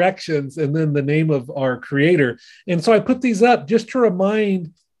all directions, and then the name of our creator. And so I put these up just to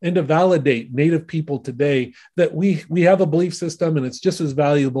remind and to validate Native people today that we have a belief system, and it's just as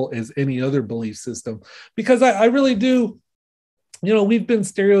valuable as any other belief system. Because I really do, we've been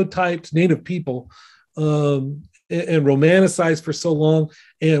stereotyped Native people and romanticized for so long.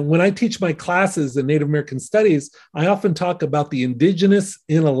 And when I teach my classes in Native American Studies, I often talk about the indigenous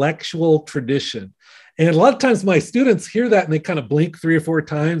intellectual tradition. And a lot of times my students hear that and they kind of blink 3 or 4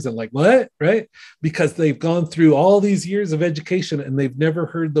 times and like, what, right? Because they've gone through all these years of education and they've never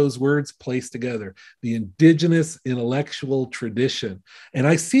heard those words placed together, the indigenous intellectual tradition. And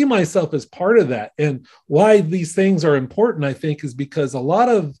I see myself as part of that. And why these things are important, I think, is because a lot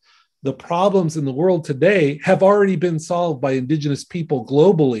of the problems in the world today have already been solved by indigenous people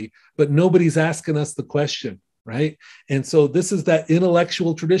globally, but nobody's asking us the question, right? And so this is that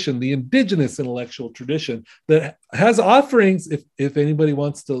intellectual tradition, the indigenous intellectual tradition that has offerings if anybody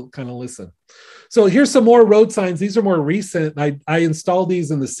wants to kind of listen. So here's some more road signs. These are more recent. I installed these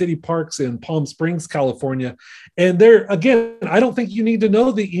in the city parks in Palm Springs, California. And they're, again, I don't think you need to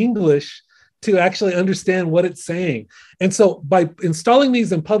know the English to actually understand what it's saying. And so by installing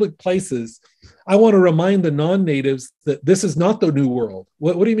these in public places, I want to remind the non-natives that this is not the new world.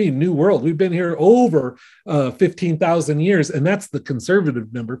 What do you mean new world? We've been here over 15,000 years, and that's the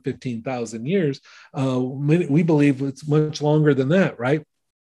conservative number, 15,000 years. We believe it's much longer than that, right?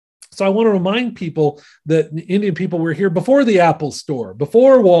 So I want to remind people that Indian people were here before the Apple Store,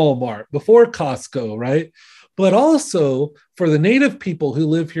 before Walmart, before Costco, right? But also for the Native people who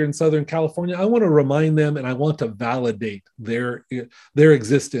live here in Southern California, I want to remind them and I want to validate their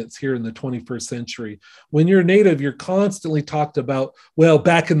existence here in the 21st century. When you're Native, you're constantly talked about, well,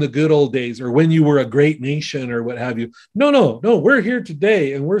 back in the good old days or when you were a great nation or what have you. No, we're here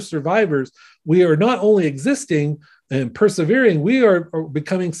today and we're survivors. We are not only existing and persevering, we are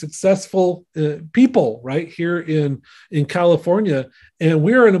becoming successful people right here in California. And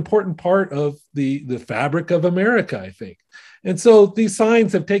we're an important part of the fabric of America, I think. And so these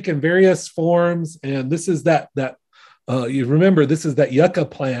signs have taken various forms. And this is you remember, this is that yucca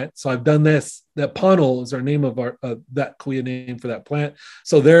plant. So I've done this. That panel is our name of that Cahuilla name for that plant.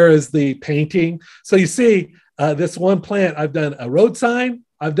 So there is the painting. So you see this one plant, I've done a road sign,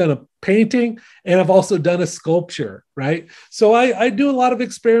 I've done a painting, and I've also done a sculpture, right? So I do a lot of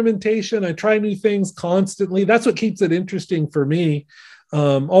experimentation. I try new things constantly. That's what keeps it interesting for me.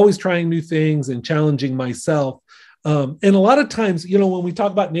 Always trying new things and challenging myself. And a lot of times, when we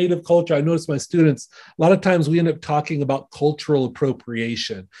talk about Native culture, I notice my students, a lot of times we end up talking about cultural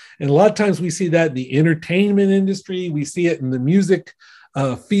appropriation. And a lot of times we see that in the entertainment industry. We see it in the music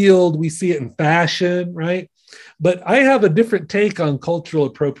field. We see it in fashion, right? But I have a different take on cultural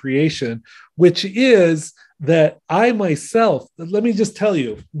appropriation, which is that I myself, let me just tell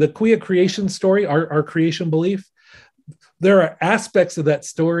you, the Cahuilla creation story, our creation belief, there are aspects of that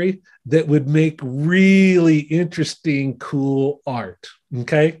story that would make really interesting, cool art,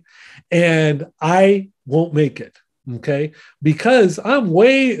 okay? And I won't make it, okay? Because I'm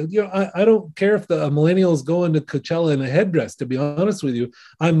I don't care if the millennials go into Coachella in a headdress, to be honest with you.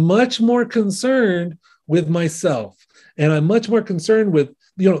 I'm much more concerned with myself. And I'm much more concerned with,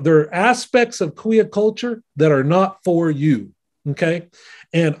 there are aspects of Cahuilla culture that are not for you, okay?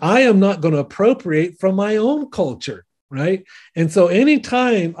 And I am not going to appropriate from my own culture, right? And so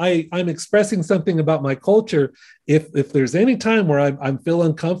anytime I'm expressing something about my culture, if there's any time where I'm feel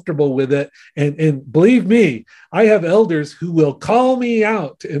uncomfortable with it, and believe me, I have elders who will call me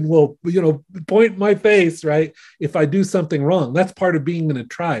out and will, point my face, right? If I do something wrong. That's part of being in a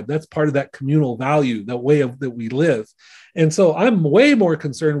tribe. That's part of that communal value, that way that we live. And so I'm way more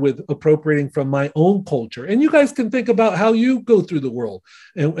concerned with appropriating from my own culture. And you guys can think about how you go through the world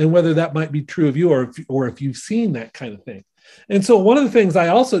and whether that might be true of you or if you've seen that kind of thing. And so one of the things I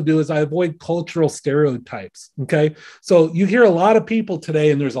also do is I avoid cultural stereotypes. Okay. So you hear a lot of people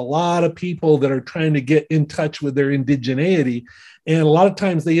today, and there's a lot of people that are trying to get in touch with their indigeneity. And a lot of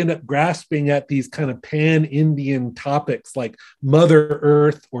times they end up grasping at these kind of pan-Indian topics like Mother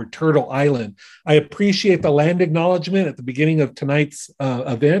Earth or Turtle Island. I appreciate the land acknowledgement at the beginning of tonight's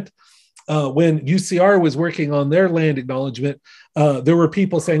event. When UCR was working on their land acknowledgement, there were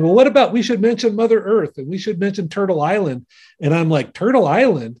people saying, well, what about we should mention Mother Earth and we should mention Turtle Island? And I'm like, Turtle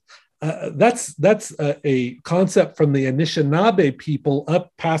Island? That's a concept from the Anishinaabe people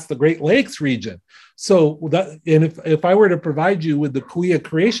up past the Great Lakes region. So that, and if I were to provide you with the Kuya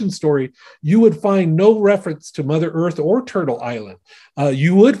creation story, you would find no reference to Mother Earth or Turtle Island.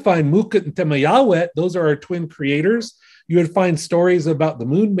 You would find Mukut and Temayawet, those are our twin creators. You would find stories about the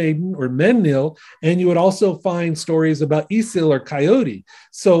Moon Maiden or Menil, and you would also find stories about Isil or Coyote.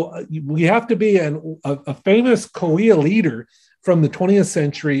 So we have to be a famous Cahuilla leader from the 20th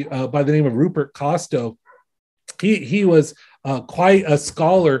century by the name of Rupert Costo. He was quite a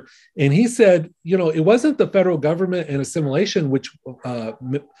scholar, and he said, it wasn't the federal government and assimilation which,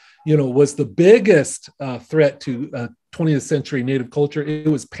 was the biggest threat to 20th century Native culture. It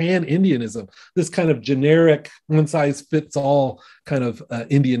was pan-Indianism, this kind of generic one-size-fits-all kind of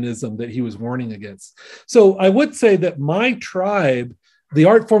Indianism that he was warning against. So I would say that my tribe, the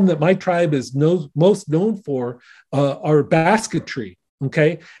art form that my tribe is most known for are basketry.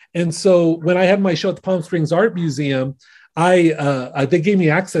 Okay. And so when I had my show at the Palm Springs Art Museum, they gave me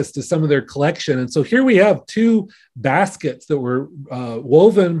access to some of their collection. And so here we have two baskets that were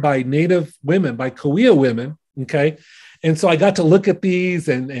woven by Native women, by Cahuilla women. Okay. And so I got to look at these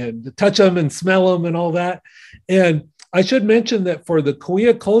and touch them and smell them and all that. And I should mention that for the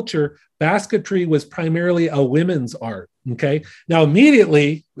Cahuilla culture, basketry was primarily a women's art. Okay. Now,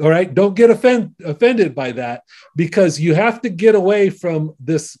 immediately, all right, don't get offended by that, because you have to get away from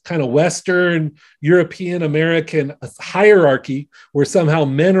this kind of Western European American hierarchy where somehow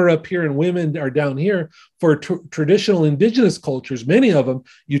men are up here and women are down here. For traditional indigenous cultures, many of them,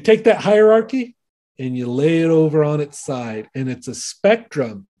 you take that hierarchy and you lay it over on its side, and it's a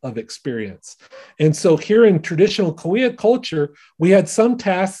spectrum of experience. And so here in traditional Cahuilla culture, we had some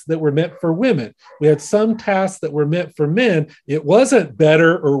tasks that were meant for women. We had some tasks that were meant for men. It wasn't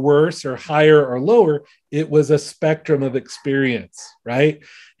better or worse or higher or lower. It was a spectrum of experience, right?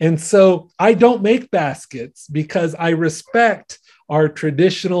 And so I don't make baskets because I respect our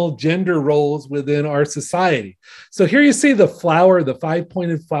traditional gender roles within our society. So here you see the flower, the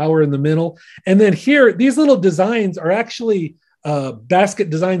 5-pointed flower in the middle. And then here, these little designs are actually basket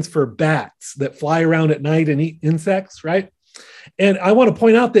designs for bats that fly around at night and eat insects, right? And I want to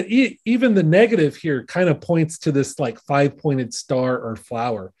point out that even the negative here kind of points to this like 5-pointed star or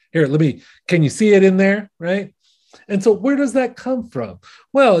flower. Here, can you see it in there, right? And so where does that come from?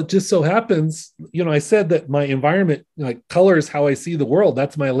 Well, it just so happens, I said that my environment colors how I see the world.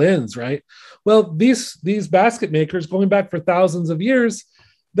 That's my lens, right? Well, these basket makers going back for thousands of years,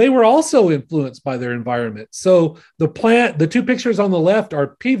 they were also influenced by their environment. So the two pictures on the left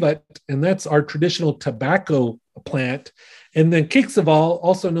are pivat, and that's our traditional tobacco plant. And then Kixaval,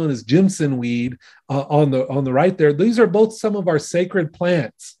 also known as Jimson weed, on the right there. These are both some of our sacred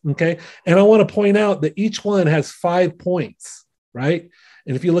plants, okay? And I want to point out that each one has 5 points, right?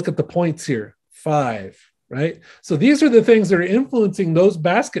 And if you look at the points here, 5, right? So these are the things that are influencing those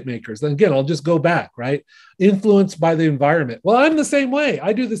basket makers. And again, I'll just go back, right? Influenced by the environment. Well, I'm the same way.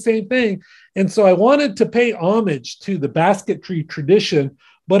 I do the same thing. And so I wanted to pay homage to the basketry tradition,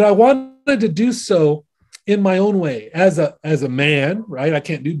 but I wanted to do so in my own way as a man, right? I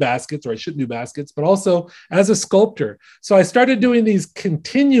can't do baskets, or I shouldn't do baskets, but also as a sculptor. So I started doing these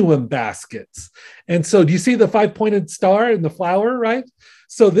continuum baskets. And so do you see the 5-pointed star and the flower, right?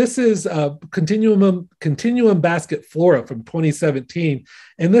 So this is a continuum basket flora from 2017.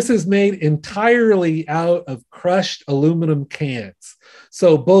 And this is made entirely out of crushed aluminum cans.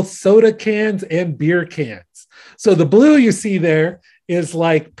 So both soda cans and beer cans. So the blue you see there is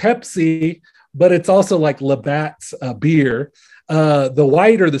like Pepsi, but it's also like Labatt's beer. The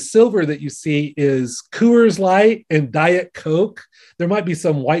white or the silver that you see is Coors Light and Diet Coke. There might be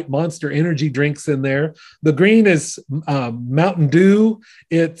some white Monster energy drinks in there. The green is Mountain Dew.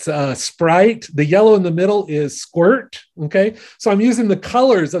 It's Sprite. The yellow in the middle is Squirt. Okay. So I'm using the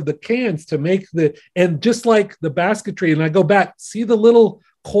colors of the cans to make and just like the basketry, and I go back, see the little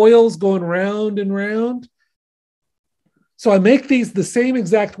coils going round and round? So I make these the same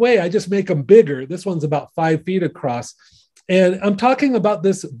exact way. I just make them bigger. This one's about 5 feet across. And I'm talking about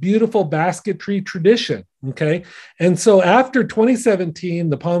this beautiful basketry tradition, okay? And so after 2017,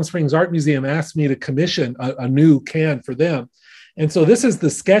 the Palm Springs Art Museum asked me to commission a new can for them. And so this is the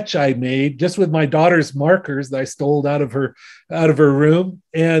sketch I made just with my daughter's markers that I stole out of her room.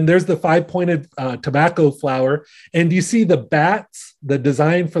 And there's the 5-pointed tobacco flower. And you see the bats, the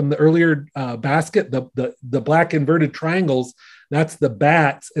design from the earlier basket, the black inverted triangles. That's the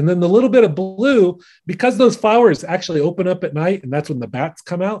bats. And then the little bit of blue, because those flowers actually open up at night and that's when the bats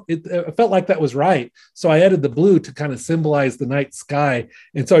come out, it felt like that was right. So I added the blue to kind of symbolize the night sky.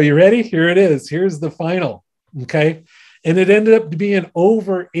 And so are you ready? Here it is. Here's the final, okay? And it ended up being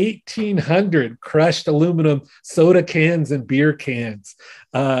over 1,800 crushed aluminum soda cans and beer cans.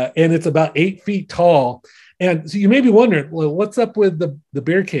 And it's about 8 feet tall. And so you may be wondering, well, what's up with the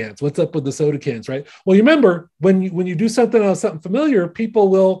beer cans? What's up with the soda cans, right? Well, you remember when you do something on something familiar, people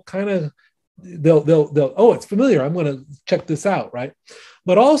will kind of, they'll, oh, it's familiar. I'm going to check this out, right?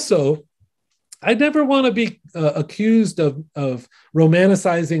 But also, I never want to be accused of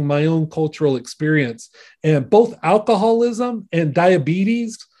romanticizing my own cultural experience. And both alcoholism and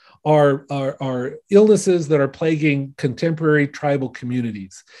diabetes are illnesses that are plaguing contemporary tribal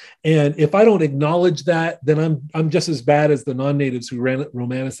communities. And if I don't acknowledge that, then I'm just as bad as the non-natives who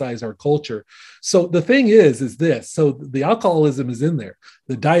romanticize our culture. So the thing is this. So the alcoholism is in there.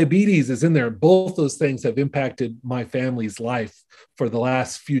 The diabetes is in there. Both those things have impacted my family's life for the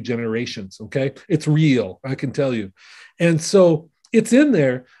last few generations, okay? It's real, I can tell you. And so it's in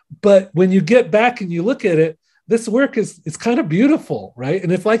there, but when you get back and you look at it, this work it's kind of beautiful, right?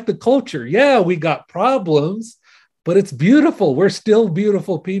 And it's like the culture. Yeah, we got problems, but it's beautiful. We're still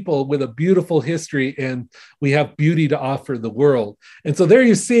beautiful people with a beautiful history, and we have beauty to offer the world. And so there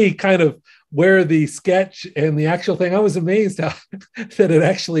you see kind of where the sketch and the actual thing, I was amazed how that it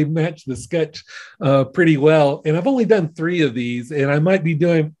actually matched the sketch pretty well. And I've only done 3 of these, and I might be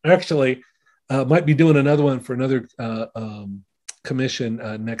doing, another one for another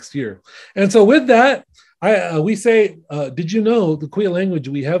commission next year. And so with that, we say, did you know the Kuya language,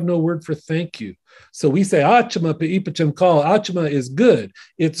 we have no word for thank you. So we say, Achama pe'ipacham call. Achama is good.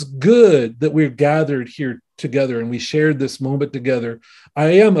 It's good that we're gathered here together and we shared this moment together. I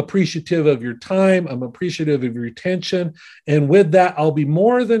am appreciative of your time. I'm appreciative of your attention. And with that, I'll be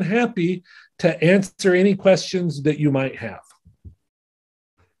more than happy to answer any questions that you might have.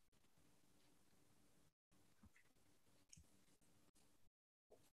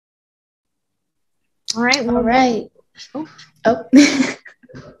 All right. All right. Oh.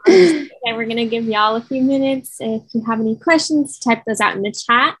 Okay, we're going to give y'all a few minutes. If you have any questions, type those out in the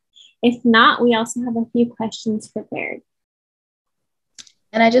chat. If not, we also have a few questions prepared.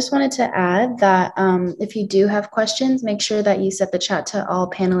 And I just wanted to add that if you do have questions, make sure that you set the chat to all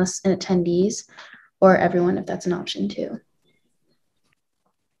panelists and attendees, or everyone if that's an option too.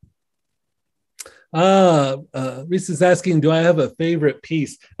 Reese is asking, do I have a favorite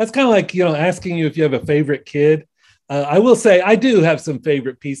piece? That's kind of like, asking you if you have a favorite kid. I will say I do have some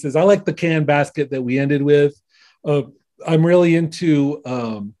favorite pieces. I like the can basket that we ended with. I'm really into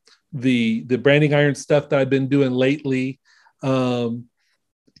the branding iron stuff that I've been doing lately. Sometimes,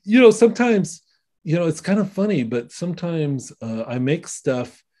 it's kind of funny, but sometimes I make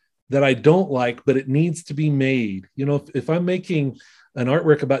stuff that I don't like, but it needs to be made. If I'm making an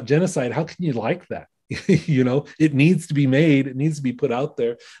artwork about genocide, how can you like that? It needs to be made. It needs to be put out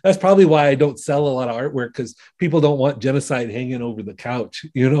there. That's probably why I don't sell a lot of artwork, because people don't want genocide hanging over the couch,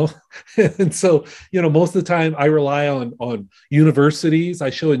 And so, most of the time I rely on universities. I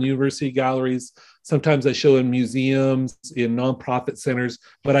show in university galleries. Sometimes I show in museums, in nonprofit centers,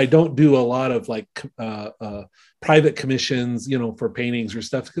 but I don't do a lot of private commissions, for paintings or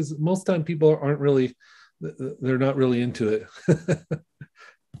stuff, because most of the time people they're not really into it.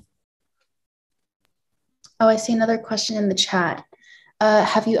 Oh, I see another question in the chat.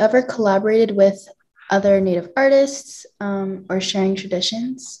 Have you ever collaborated with other Native artists or sharing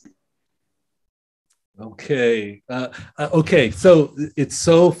traditions? Okay. So it's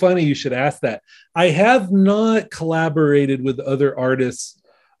so funny you should ask that. I have not collaborated with other artists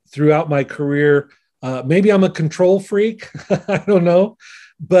throughout my career. Maybe I'm a control freak. I don't know.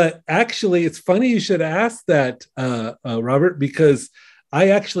 But actually, it's funny you should ask that, Robert, because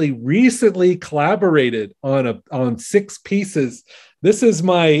I actually recently collaborated on 6 pieces. This is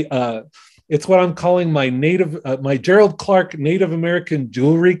it's what I'm calling my my Gerald Clark Native American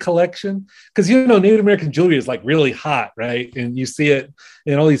jewelry collection. Because, Native American jewelry is like really hot, right? And you see it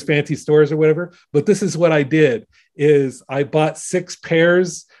in all these fancy stores or whatever. But this is what I did, is I bought 6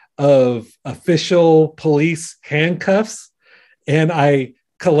 pairs of official police handcuffs, and I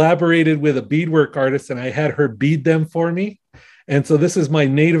collaborated with a beadwork artist, and I had her bead them for me. And so this is my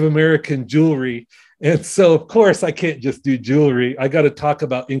Native American jewelry. And so, of course, I can't just do jewelry. I got to talk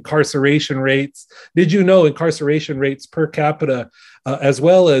about incarceration rates. Did you know incarceration rates per capita, as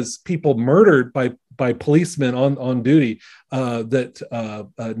well as people murdered by policemen on duty,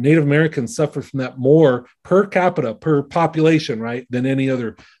 that Native Americans suffer from that more per capita, per population, right, than any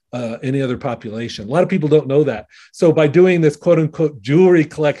other population. A lot of people don't know that. So by doing this quote unquote jewelry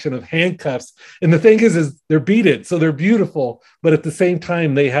collection of handcuffs, and the thing is they're beaded, so they're beautiful, but at the same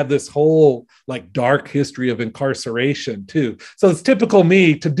time, they have this whole like dark history of incarceration too. So it's typical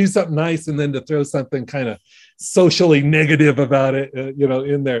me to do something nice and then to throw something kind of socially negative about it,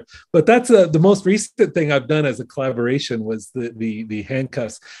 in there. But that's the most recent thing I've done as a collaboration was the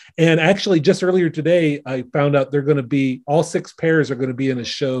handcuffs. And actually, just earlier today, I found out they're going to be all 6 pairs are going to be in a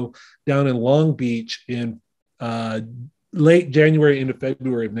show down in Long Beach in late January into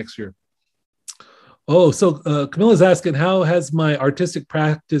February of next year. Oh, so Camilla's asking, how has my artistic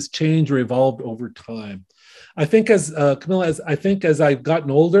practice changed or evolved over time? I think as I've gotten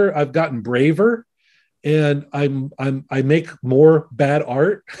older, I've gotten braver. And I make more bad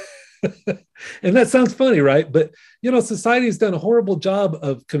art. And that sounds funny, right? But, society has done a horrible job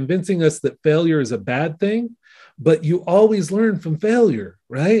of convincing us that failure is a bad thing, but you always learn from failure,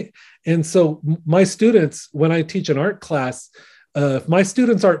 right? And so my students, when I teach an art class, if my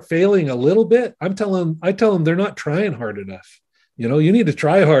students aren't failing a little bit, I tell them they're not trying hard enough. You need to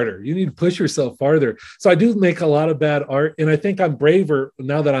try harder. You need to push yourself farther. So I do make a lot of bad art. And I think I'm braver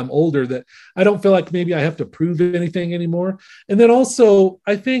now that I'm older, that I don't feel like maybe I have to prove anything anymore. And then also,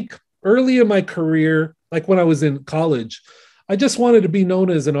 I think early in my career, like when I was in college, I just wanted to be known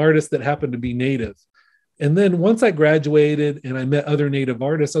as an artist that happened to be Native. And then once I graduated and I met other Native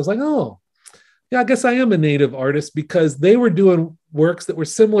artists, I was like, oh, yeah, I guess I am a Native artist, because they were doing works that were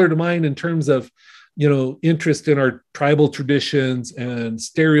similar to mine in terms of interest in our tribal traditions and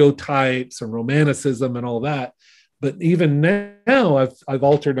stereotypes and romanticism and all that. But even now, I've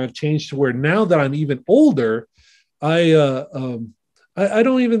altered and I've changed to where now that I'm even older, I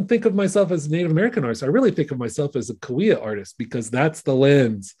don't even think of myself as a Native American artist. I really think of myself as a Cahuilla artist, because that's the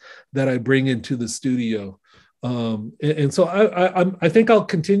lens that I bring into the studio. And so I think I'll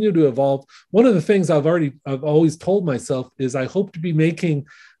continue to evolve. One of the things I've always told myself is I hope to be making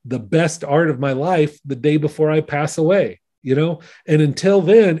the best art of my life the day before I pass away, and until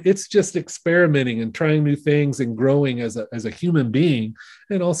then, it's just experimenting and trying new things and growing as a human being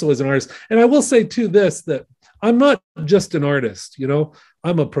and also as an artist. And I will say too that I'm not just an artist,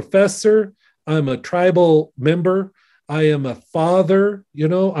 I'm a professor, I'm a tribal member, I am a father,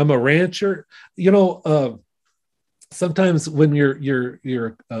 I'm a rancher, sometimes when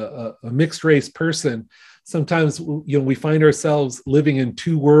you're a mixed race person, sometimes we find ourselves living in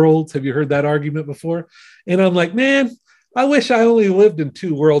 2 worlds. Have you heard that argument before? And I'm like, man, I wish I only lived in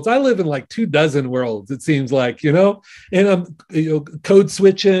 2 worlds. I live in like 24 worlds, it seems like, and I'm code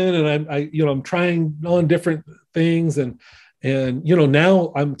switching, and I'm trying on different things, and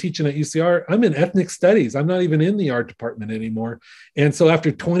now I'm teaching at UCR. I'm in ethnic studies. I'm not even in the art department anymore. And so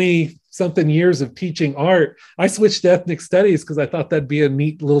after 20 something years of teaching art, I switched to ethnic studies because I thought that'd be a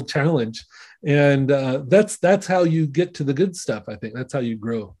neat little challenge. And that's how you get to the good stuff. I think that's how you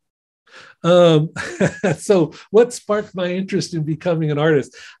grow. So what sparked my interest in becoming an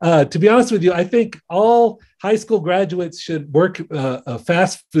artist? To be honest with you, I think all high school graduates should work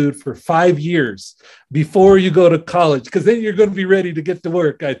fast food for 5 years before you go to college, because then you're going to be ready to get to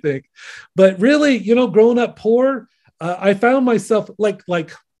work, I think. But really, growing up poor, I found myself like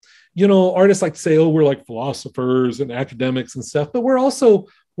artists like to say, oh, we're like philosophers and academics and stuff, but we're also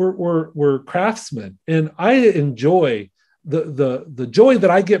we're craftsmen. And I enjoy the joy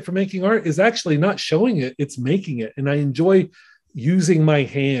that I get from making art is actually not showing it, it's making it. And I enjoy using my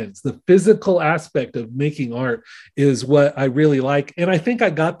hands. The physical aspect of making art is what I really like. And I think I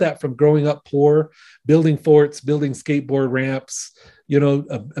got that from growing up poor, building forts, building skateboard ramps,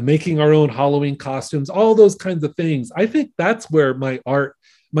 making our own Halloween costumes, all those kinds of things. I think that's where my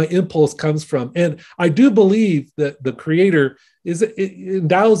impulse comes from. And I do believe that the creator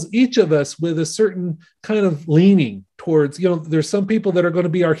endows each of us with a certain kind of leaning towards, there's some people that are going to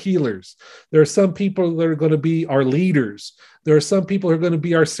be our healers. There are some people that are going to be our leaders. There are some people who are going to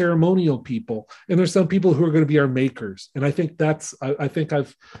be our ceremonial people. And there's some people who are going to be our makers. And I think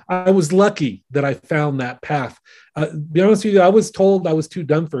I was lucky that I found that path. Be honest with you, I was told I was too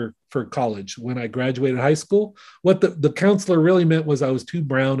dumb for college when I graduated high school. What the counselor really meant was I was too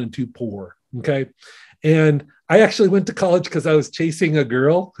brown and too poor. Okay. And I actually went to college because I was chasing a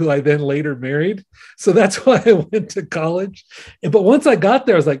girl who I then later married. So that's why I went to college. But once I got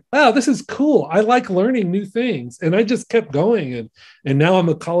there, I was like, wow, this is cool. I like learning new things. And I just kept going. And now I'm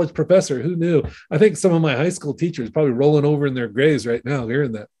a college professor. Who knew? I think some of my high school teachers probably rolling over in their graves right now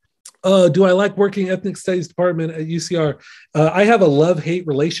hearing that. Do I like working ethnic studies department at UCR? I have a love-hate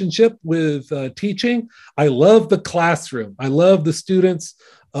relationship with teaching. I love the classroom. I love the students.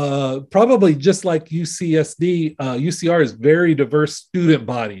 Probably just like UCSD, UCR is very diverse student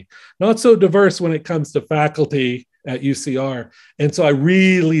body, not so diverse when it comes to faculty at UCR. And so I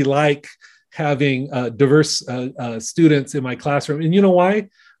really like having diverse students in my classroom. And you know why?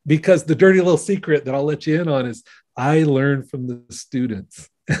 Because the dirty little secret that I'll let you in on is I learn from the students.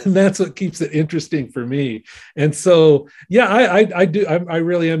 And that's what keeps it interesting for me. And so, yeah, I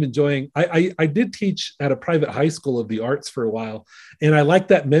really am enjoying, I did teach at a private high school of the arts for a while. And I like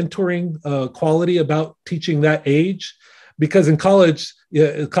that mentoring quality about teaching that age, because in college,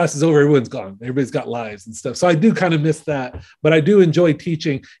 yeah, class is over, everyone's gone. Everybody's got lives and stuff. So I do kind of miss that, but I do enjoy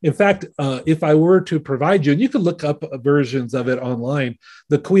teaching. In fact, if I were to provide you, and you can look up versions of it online,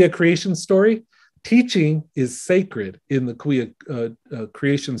 the Kauai creation story, teaching is sacred in the Kauai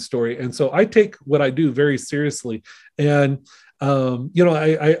creation story. And so I take what I do very seriously. And, you know,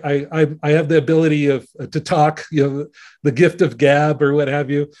 I have the ability to talk, you know, the gift of gab or what have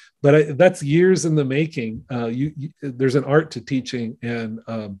you, but that's years in the making. There's an art to teaching, and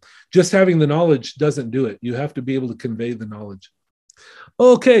just having the knowledge doesn't do it. You have to be able to convey the knowledge.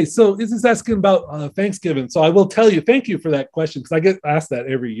 Okay, so this is asking about Thanksgiving. So I will tell you, thank you for that question, because I get asked that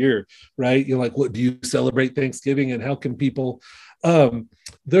every year, right? You're like, what do you celebrate Thanksgiving, and how can people?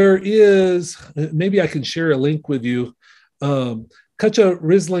 There is, maybe I can share a link with you. Kacha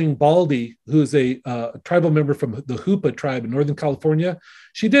Risling Baldy, who is a tribal member from the Hoopa tribe in Northern California,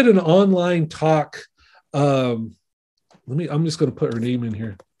 she did an online talk. I'm just going to put her name in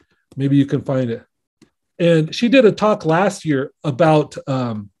here. Maybe you can find it. And she did a talk last year about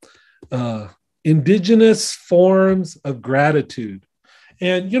indigenous forms of gratitude.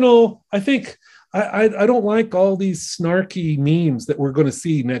 And, you know, I think I don't like all these snarky memes that we're going to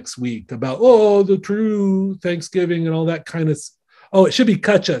see next week about, oh, the true Thanksgiving and all that kind of. Oh, it should be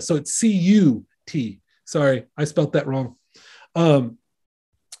Kacha. So it's C-U-T. Sorry, I spelled that wrong.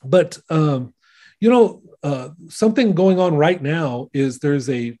 You know, something going on right now is there's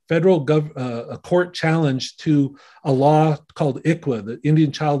a federal a court challenge to a law called ICWA, the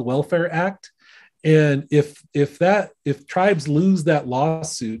Indian Child Welfare Act. And if tribes lose that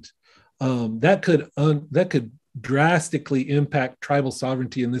lawsuit, that could drastically impact tribal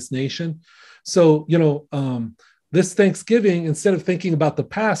sovereignty in this nation. So, you know, this Thanksgiving, instead of thinking about the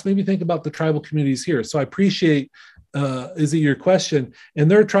past, maybe think about the tribal communities here. So I appreciate Izzy, your question. And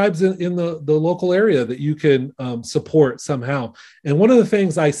there are tribes in the local area that you can support somehow. And one of the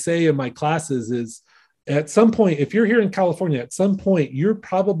things I say in my classes is, at some point, if you're here in California, at some point, you're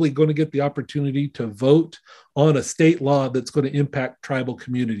probably going to get the opportunity to vote on a state law that's going to impact tribal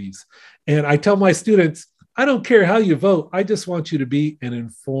communities. And I tell my students, I don't care how you vote. I just want you to be an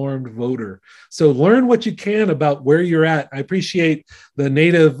informed voter. So learn what you can about where you're at. I appreciate the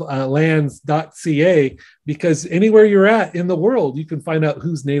nativelands.ca, because anywhere you're at in the world, you can find out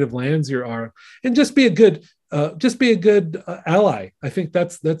whose native lands you are, and just be a good ally. I think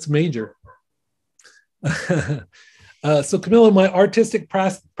that's major. So Camilla, my artistic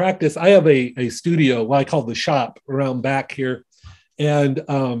practice, I have a studio, what I call the shop, around back here. And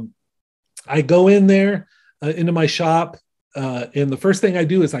I go in there into my shop, and the first thing I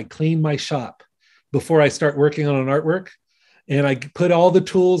do is I clean my shop before I start working on an artwork. And I put all the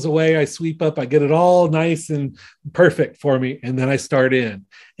tools away, I sweep up, I get it all nice and perfect for me, and then I start in.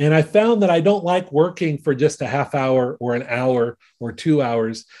 And I found that I don't like working for just a half hour or an hour or 2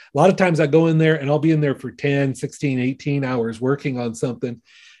 hours. A lot of times I go in there and I'll be in there for 10, 16, 18 hours working on something.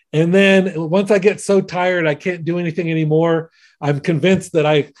 And then once I get so tired, I can't do anything anymore. I'm convinced that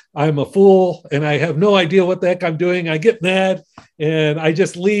I'm a fool and I have no idea what the heck I'm doing. I get mad and I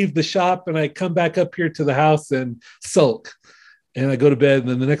just leave the shop, and I come back up here to the house and sulk. And I go to bed, and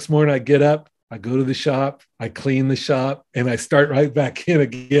then the next morning I get up, I go to the shop, I clean the shop, and I start right back in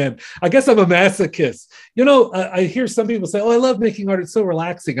again. I guess I'm a masochist. You know, I hear some people say, oh, I love making art. It's so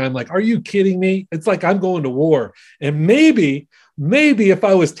relaxing. I'm like, are you kidding me? It's like I'm going to war. And maybe if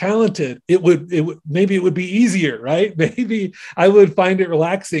I was talented, it would be easier, right? Maybe I would find it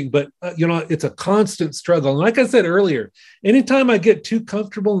relaxing, but you know, it's a constant struggle. And like I said earlier, anytime I get too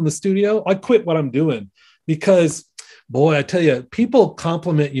comfortable in the studio, I quit what I'm doing, because boy, I tell you, people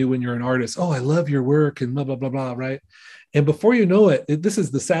compliment you when you're an artist. Oh, I love your work and blah, blah, blah, blah, right? And before you know it, this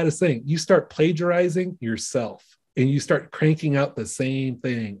is the saddest thing. You start plagiarizing yourself and you start cranking out the same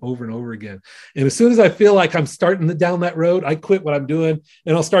thing over and over again. And as soon as I feel like I'm starting down that road, I quit what I'm doing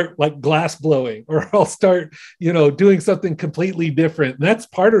and I'll start like glass blowing, or I'll start, doing something completely different. And that's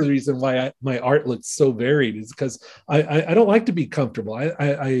part of the reason why my art looks so varied, is because I don't like to be comfortable.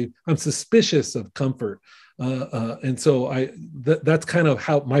 I'm suspicious of comfort. And so that's kind of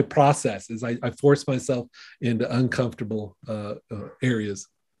how my process is. I force myself into uncomfortable areas.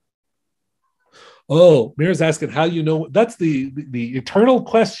 Oh, Mira's asking how you know. That's the eternal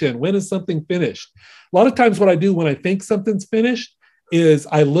question. When is something finished? A lot of times what I do when I think something's finished is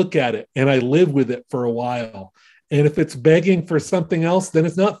I look at it and I live with it for a while. And if it's begging for something else, then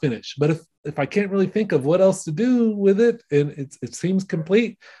it's not finished. But if I can't really think of what else to do with it and it seems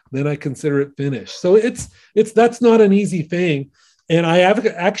complete, then I consider it finished. So that's not an easy thing. And I have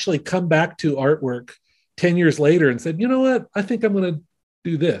actually come back to artwork 10 years later and said, you know what, I think I'm going to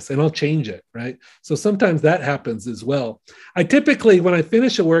do this and I'll change it, right? So sometimes that happens as well. I typically, when I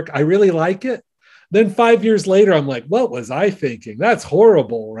finish a work, I really like it. Then 5 years later, I'm like, what was I thinking? That's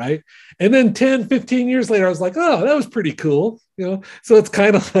horrible, right? And then 10, 15 years later, I was like, oh, that was pretty cool. So it's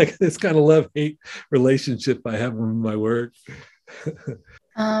kind of like this kind of love-hate relationship I have with my work.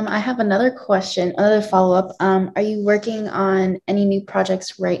 I have another question, another follow-up. Are you working on any new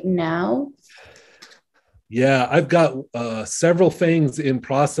projects right now? Yeah, I've got several things in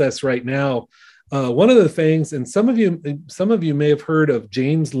process right now. One of the things, and some of you may have heard of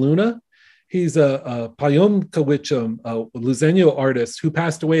James Luna. He's a Payom-Kawichum, a Luiseño artist who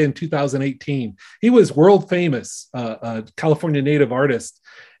passed away in 2018. He was world famous, a California native artist,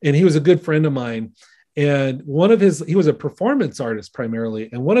 and he was a good friend of mine. And he was a performance artist primarily,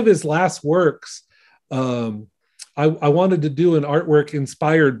 and one of his last works, I wanted to do an artwork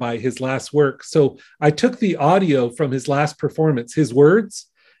inspired by his last work. So I took the audio from his last performance, his words,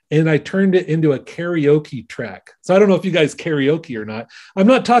 and I turned it into a karaoke track. So I don't know if you guys karaoke or not. I'm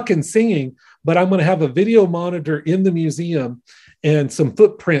not talking singing, but I'm going to have a video monitor in the museum and some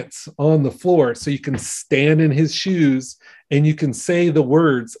footprints on the floor. So you can stand in his shoes and you can say the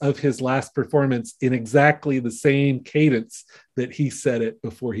words of his last performance in exactly the same cadence that he said it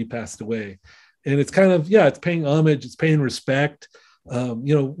before he passed away. And it's kind of, it's paying homage, it's paying respect.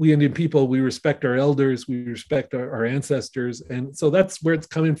 We Indian people, we respect our elders, we respect our ancestors. And so that's where it's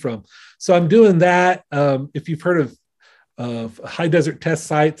coming from. So I'm doing that. If you've heard of high desert test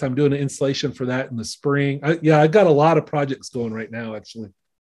sites, I'm doing an installation for that in the spring. I've got a lot of projects going right now, actually.